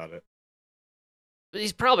thinking about it.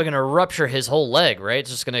 He's probably going to rupture his whole leg, right?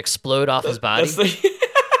 It's just going to explode off his body.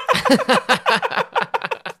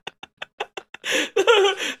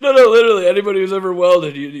 No, literally, anybody who's ever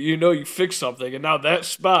welded, you fix something, and now that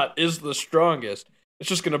spot is the strongest. It's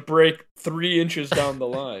just going to break 3 inches down the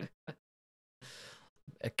line.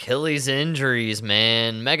 Achilles injuries,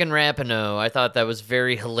 man. Megan Rapinoe, I thought that was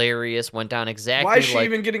very hilarious. Went down exactly Why is she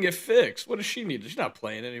even getting it fixed? What does she need? She's not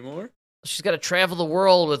playing anymore. She's got to travel the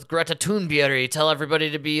world with Greta Thunberg, tell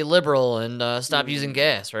everybody to be liberal and stop using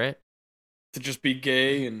gas, right? To just be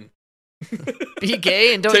gay and... Be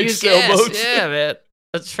gay and don't Take use gas. sailboats. Yeah, man.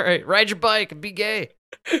 That's right. Ride your bike and be gay.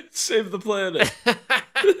 Save the planet.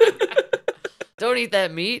 Don't eat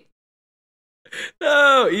that meat.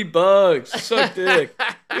 No, eat bugs. Suck dick.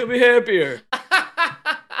 You'll be happier.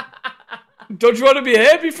 Don't you want to be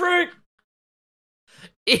happy, Frank?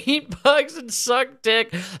 Eat bugs and suck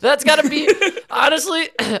dick. That's got to be... Honestly,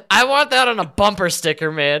 I want that on a bumper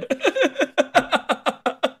sticker, man.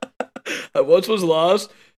 I once was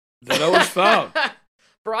lost, then I was found.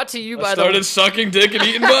 Brought to you I by started sucking dick and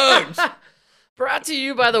eating bugs. Brought to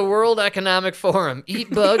you by the World Economic Forum.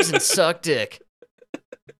 Eat bugs and suck dick.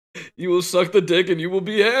 You will suck the dick and you will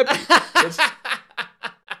be happy.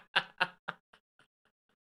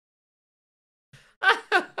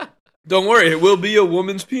 Don't worry, it will be a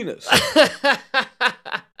woman's penis.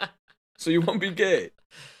 So you won't be gay.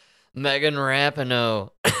 Megan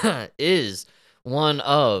Rapinoe is one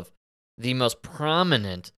of the most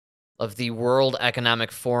prominent of the World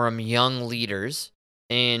Economic Forum young leaders,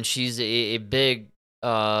 and she's a big,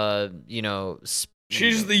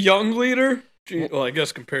 She's the young leader? Well, I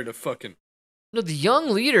guess compared to fucking... No, the young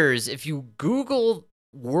leaders, if you Google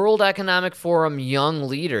World Economic Forum young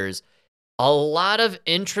leaders, a lot of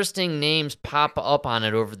interesting names pop up on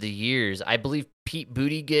it over the years. I believe Pete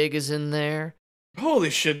Buttigieg is in there. Holy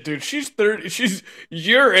shit, dude. She's 30. She's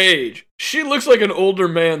your age. She looks like an older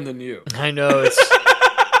man than you. I know. It's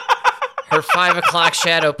her 5 o'clock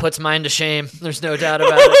shadow puts mine to shame. There's no doubt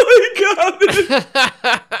about it. Oh my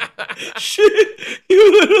god. Shit.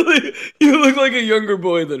 You look like a younger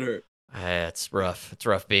boy than her. It's rough. It's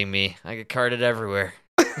rough being me. I get carded everywhere.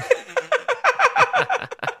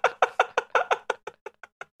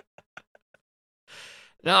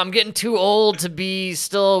 No, I'm getting too old to be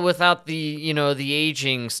still without the, the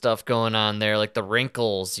aging stuff going on there, like the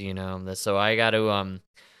wrinkles, So I got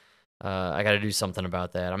to do something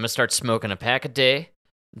about that. I'm gonna start smoking a pack a day,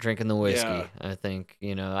 drinking the whiskey. Yeah. I think,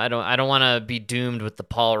 I don't want to be doomed with the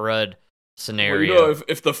Paul Rudd scenario. Well,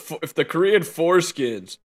 if the Korean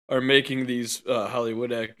foreskins are making these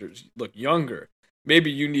Hollywood actors look younger,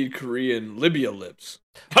 maybe you need Korean Libya lips.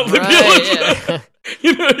 Libya lips. Yeah.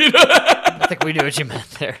 I think we knew what you meant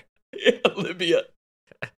there. Yeah, Libya.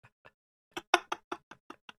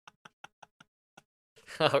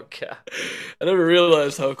 Oh, God. I never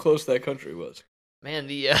realized how close that country was. Man,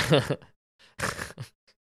 the...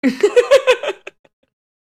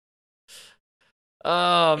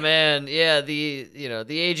 Oh, man. Yeah, the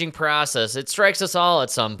aging process, it strikes us all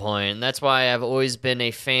at some point. And that's why I've always been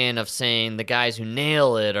a fan of saying the guys who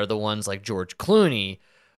nail it are the ones like George Clooney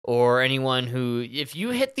or anyone who, if you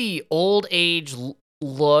hit the old age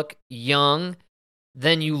look young,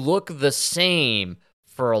 then you look the same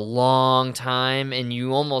for a long time and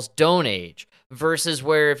you almost don't age. Versus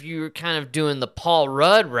where if you're kind of doing the Paul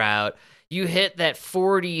Rudd route, you hit that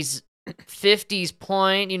 40s, 50s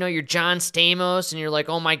point, you're John Stamos, and you're like,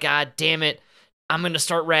 oh my God, damn it, I'm going to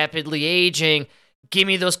start rapidly aging. Give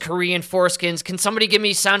me those Korean foreskins. Can somebody give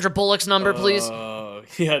me Sandra Bullock's number, please?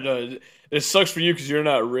 Yeah, no, it sucks for you because you're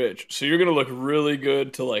not rich. So you're going to look really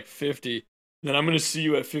good to like 50. Then I'm going to see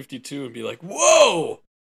you at 52 and be like, whoa,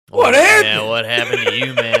 what happened? Yeah, what happened to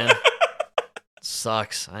you, man?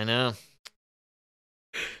 Sucks, I know.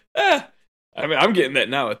 I mean, I'm getting that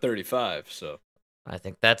now at 35, so. I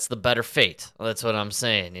think that's the better fate. That's what I'm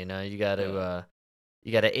saying, you got to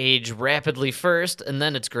age rapidly first, and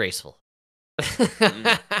then it's graceful.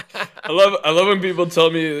 I love when people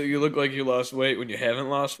tell me you look like you lost weight when you haven't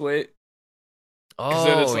lost weight.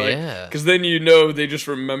 Yeah. Because then they just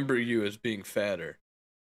remember you as being fatter.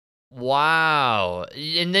 Wow.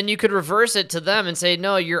 And then you could reverse it to them and say,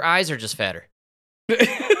 no, your eyes are just fatter.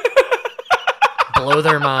 Blow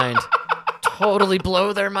their mind. Totally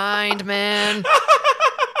blow their mind, man.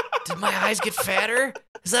 Did my eyes get fatter?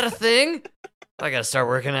 Is that a thing? I gotta start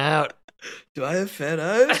working out. Do I have fat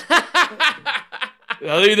eyes?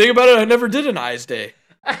 Now that you think about it, I never did an eyes day.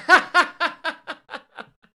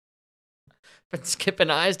 Been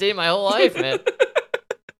skipping eyes day my whole life, man.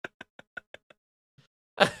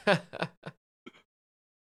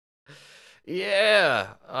 Yeah.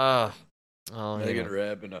 Oh, I get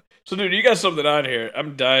wrapping up. So, dude, you got something on here.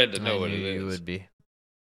 I'm dying to know what it is. You would be.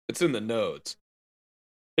 It's in the notes.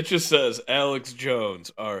 It just says Alex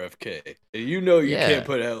Jones, RFK. You can't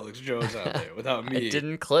put Alex Jones out there without me. I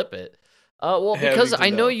didn't clip it. Well, because I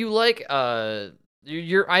know you like I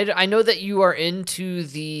know that you are into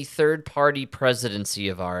the third party presidency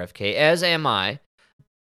of RFK, as am I.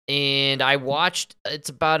 And I watched, it's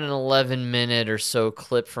about an 11-minute or so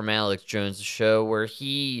clip from Alex Jones' show where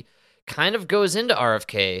he kind of goes into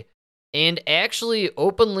RFK and actually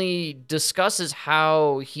openly discusses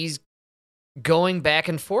how he's going back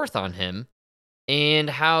and forth on him and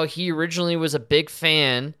how he originally was a big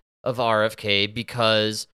fan of RFK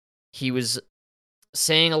because he was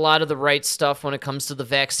saying a lot of the right stuff when it comes to the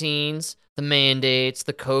vaccines, the mandates,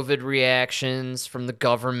 the COVID reactions from the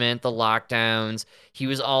government, the lockdowns. He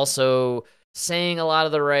was also saying a lot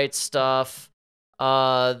of the right stuff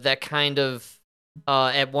that kind of,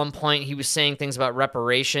 at one point, he was saying things about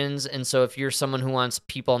reparations. And so if you're someone who wants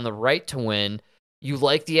people on the right to win, you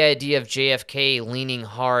like the idea of JFK leaning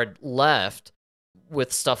hard left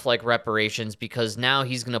with stuff like reparations because now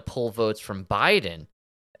he's going to pull votes from Biden,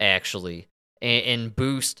 actually, and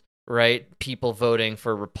boost, right, people voting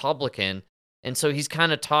for Republican. And so he's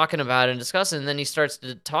kind of talking about it and discussing, and then he starts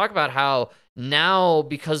to talk about how now,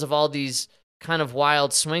 because of all these kind of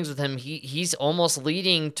wild swings with him, he's almost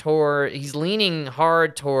leaning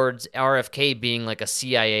hard towards RFK being like a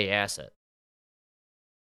CIA asset.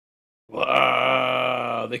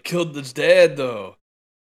 Wow, they killed his dad, though.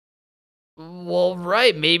 Well,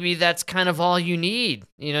 right, maybe that's kind of all you need.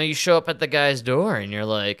 You show up at the guy's door, and you're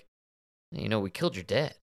like, we killed your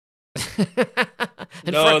dad.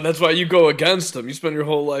 That's why you go against them. You spend your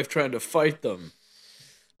whole life trying to fight them.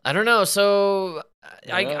 I don't know. So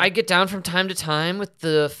I get down from time to time with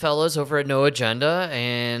the fellas over at No Agenda,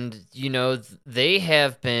 and they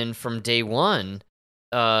have been from day one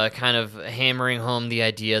kind of hammering home the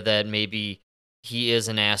idea that maybe he is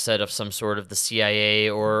an asset of some sort of the CIA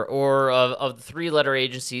or of the three-letter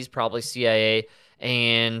agencies, probably CIA,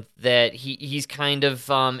 and that he's kind of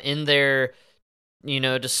in there,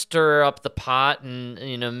 to stir up the pot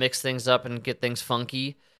and, mix things up and get things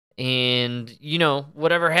funky. And,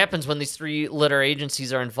 whatever happens when these three-letter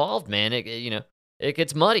agencies are involved, man, it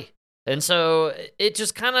gets muddy. And so it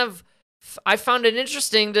just kind of, I found it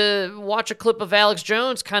interesting to watch a clip of Alex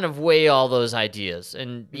Jones kind of weigh all those ideas.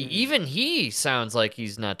 And even he sounds like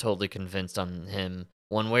he's not totally convinced on him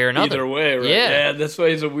one way or another. Either way, right? Yeah, that's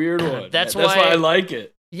why he's a weird one. That's why I like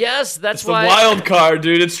it. Yes, that's it's why. It's the wild card,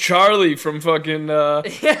 dude. It's Charlie from fucking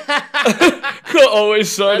Always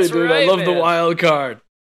Sunny, That's dude. right, I love man. the wild card.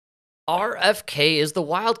 RFK is the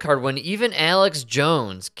wild card when even Alex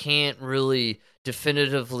Jones can't really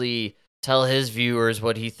definitively tell his viewers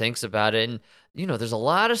what he thinks about it. And, there's a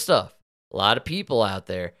lot of stuff, a lot of people out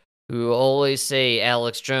there who always say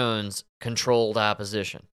Alex Jones controlled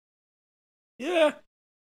opposition. Yeah.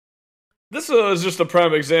 This is just a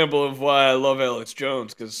prime example of why I love Alex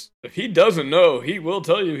Jones, because if he doesn't know, he will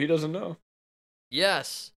tell you he doesn't know.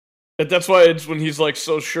 Yes. But that's why it's when he's like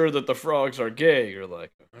so sure that the frogs are gay, you're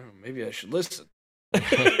like, oh, maybe I should listen.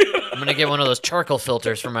 I'm gonna get one of those charcoal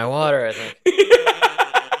filters for my water, I think.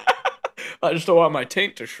 I just don't want my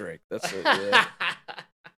taint to shrink. That's it. Yeah.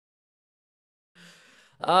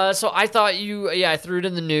 So I thought I threw it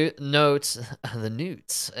in the notes,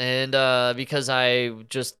 and because I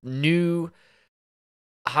just knew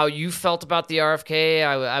how you felt about the RFK,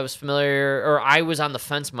 I was familiar, or I was on the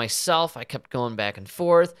fence myself. I kept going back and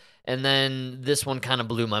forth, and then this one kind of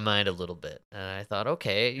blew my mind a little bit. And I thought,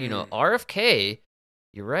 okay, RFK,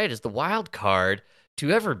 you're right, is the wild card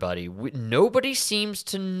to everybody. Nobody seems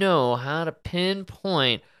to know how to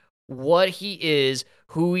pinpoint what he is,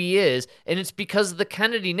 who he is, and it's because of the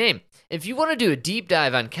Kennedy name. If you want to do a deep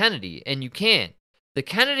dive on Kennedy, and you can, the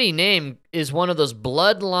Kennedy name is one of those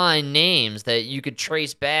bloodline names that you could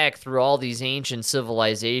trace back through all these ancient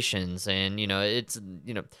civilizations, and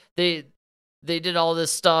they did all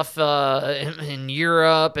this stuff in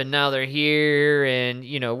Europe, and now they're here, and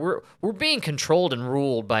we're being controlled and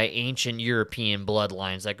ruled by ancient European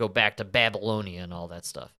bloodlines that go back to Babylonia and all that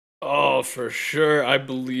stuff. Oh, for sure. I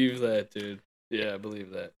believe that, dude. Yeah, I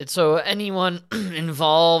believe that. And so anyone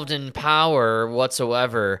involved in power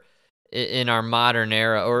whatsoever in our modern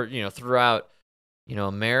era, or throughout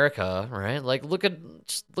America, right? Like look at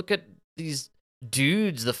these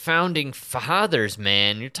dudes, the founding fathers,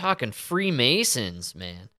 man. You're talking Freemasons,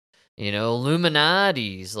 man.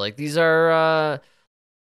 Illuminatis. Like these are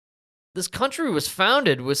this country was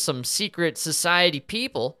founded with some secret society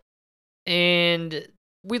people, and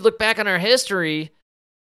we look back on our history,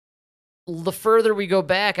 the further we go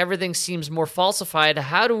back, everything seems more falsified.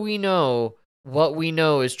 How do we know what we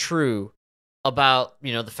know is true about,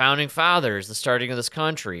 the founding fathers, the starting of this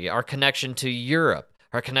country, our connection to Europe,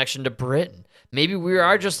 our connection to Britain? Maybe we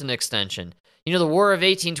are just an extension. The War of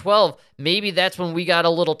 1812, maybe that's when we got a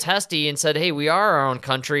little testy and said, hey, we are our own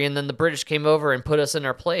country, and then the British came over and put us in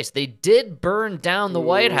our place. They did burn down the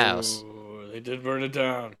White House. They did burn it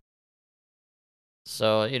down.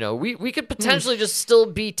 So, we could potentially just still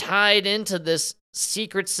be tied into this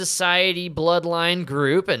secret society bloodline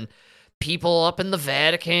group, and people up in the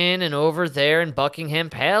Vatican and over there in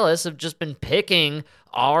Buckingham Palace have just been picking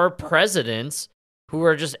our presidents, who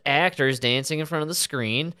are just actors dancing in front of the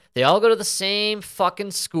screen. They all go to the same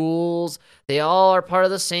fucking schools. They all are part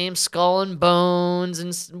of the same Skull and Bones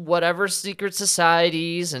and whatever secret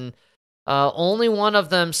societies, and only one of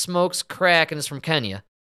them smokes crack and is from Kenya.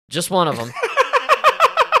 Just one of them.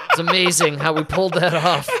 It's amazing how we pulled that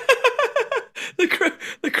off.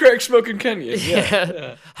 The crack smoking Kenyan.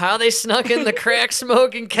 Yeah. How they snuck in the crack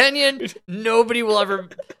smoking Kenyan, nobody will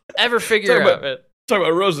ever figure out. Talk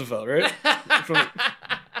about Roosevelt, right?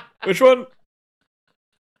 Which one?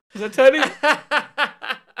 Is that Teddy?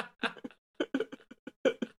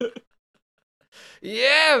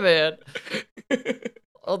 Yeah, man.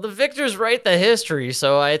 Well, the victors write the history,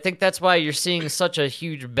 so I think that's why you're seeing such a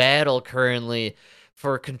huge battle currently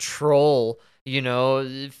for control.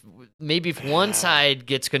 If one side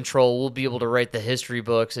gets control, we'll be able to write the history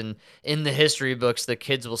books, and in the history books, the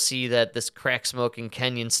kids will see that this crack-smoking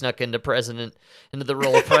Kenyan snuck into the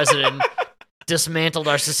role of president, dismantled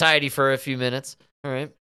our society for a few minutes. All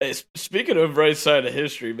right. Hey, speaking of right side of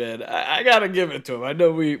history, man, I gotta give it to him. I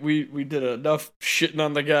know we did enough shitting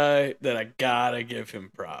on the guy that I gotta give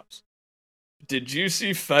him props. Did you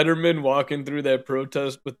see Fetterman walking through that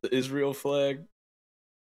protest with the Israel flag?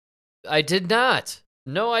 I did not.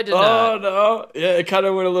 No, I did not. Oh, no. Yeah, it kind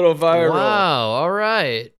of went a little viral. Wow, all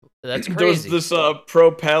right. That's crazy. There was this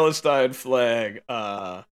pro-Palestine flag,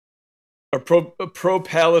 or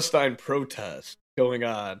pro-Palestine protest going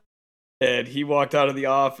on. And he walked out of the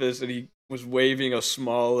office and he was waving a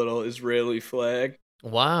small little Israeli flag.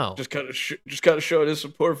 Wow. Just kind of showing his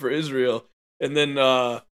support for Israel. And then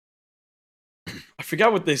I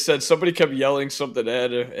forgot what they said. Somebody kept yelling something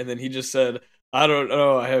at him, and then he just said, I don't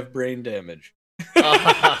know, I have brain damage.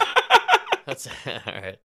 That's all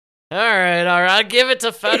right. All right. I'll give it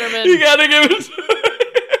to Fetterman. You gotta give it to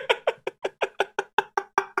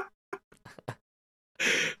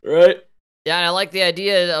right? Yeah, and I like the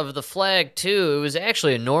idea of the flag, too. It was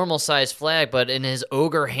actually a normal-sized flag, but in his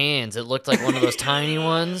ogre hands, it looked like one of those tiny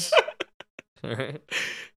ones. Right?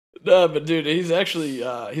 No, but dude, he's actually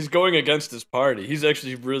he's going against his party. He's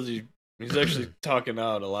actually talking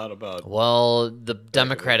out a lot about. Well, the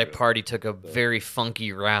Democratic Party took a very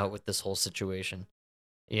funky route with this whole situation,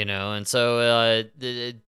 and so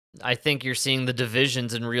I think you're seeing the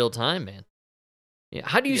divisions in real time, man. Yeah,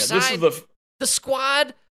 how do you side? The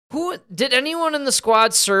squad? Who did anyone in the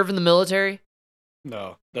squad serve in the military?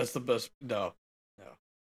 No, that's the best. No.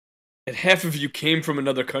 And half of you came from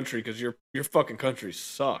another country because your fucking countries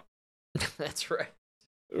suck. That's right.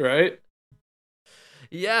 Right?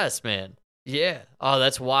 Yes, man. Yeah. Oh,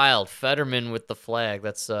 that's wild. Fetterman with the flag.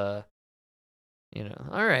 That's all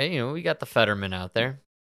right. We got the Fetterman out there.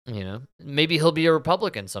 Maybe he'll be a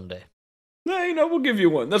Republican someday. Yeah, we'll give you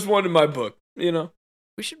one. That's one in my book. We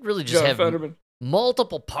should really just have Fetterman.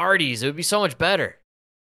 Multiple parties. It would be so much better.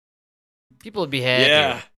 People would be happy.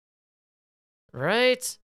 Yeah.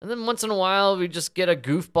 Right? And then once in a while, we just get a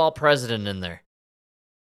goofball president in there.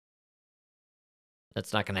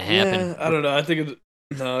 That's not going to happen. Yeah, I don't know. I think it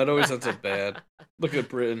always ends up bad. Look at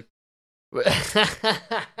Britain. Britain,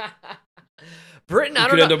 I don't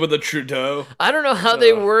could know. end up with a Trudeau. I don't know how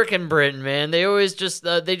they work in Britain, man. They always just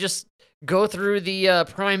go through the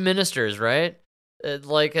prime ministers, right?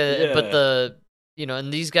 But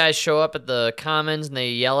and these guys show up at the Commons and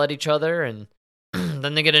they yell at each other, and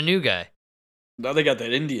then they get a new guy. Now they got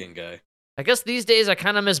that Indian guy. I guess these days I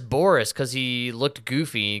kind of miss Boris because he looked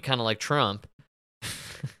goofy, kind of like Trump.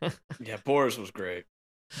 Yeah, Boris was great.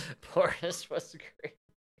 Boris was great.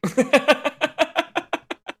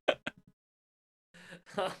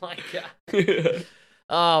 Oh my god.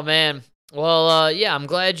 Oh man. Well, I'm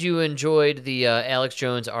glad you enjoyed the Alex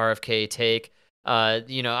Jones RFK take.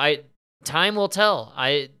 Time will tell.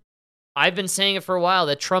 I've been saying it for a while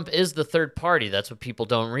that Trump is the third party. That's what people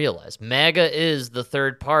don't realize. MAGA is the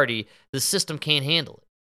third party. The system can't handle it.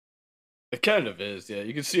 It kind of is, yeah.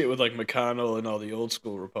 You can see it with like McConnell and all the old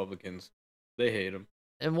school Republicans. They hate him.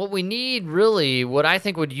 And what we need, really, what I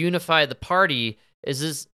think would unify the party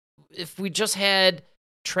is if we just had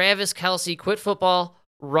Travis Kelce quit football,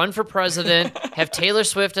 run for president, have Taylor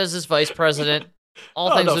Swift as his vice president.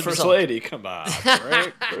 First lady, come on,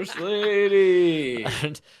 right? First lady.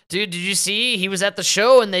 Dude, did you see? He was at the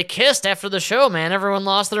show and they kissed after the show, man. Everyone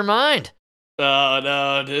lost their mind. Oh,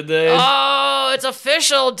 no, did they? Oh, it's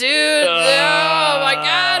official, dude. Oh my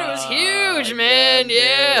God, it was huge, man.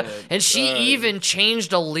 Yeah. And she even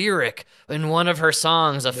changed a lyric in one of her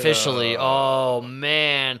songs officially. Oh,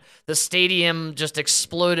 man. The stadium just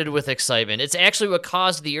exploded with excitement. It's actually what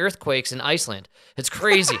caused the earthquakes in Iceland. It's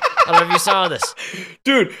crazy. I don't know if you saw this.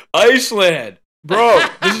 Dude, Iceland. Bro,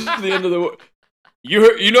 this is the end of the world.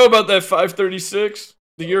 You know about that 536?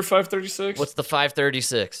 The year 536? What's the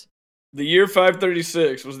 536? The year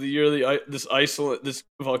 536 was the year this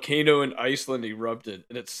volcano in Iceland erupted,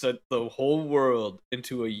 and it sent the whole world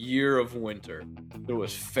into a year of winter. There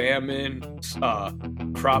was famine,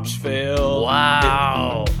 crops failed.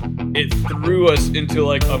 Wow. It threw us into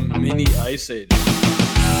like a mini ice age.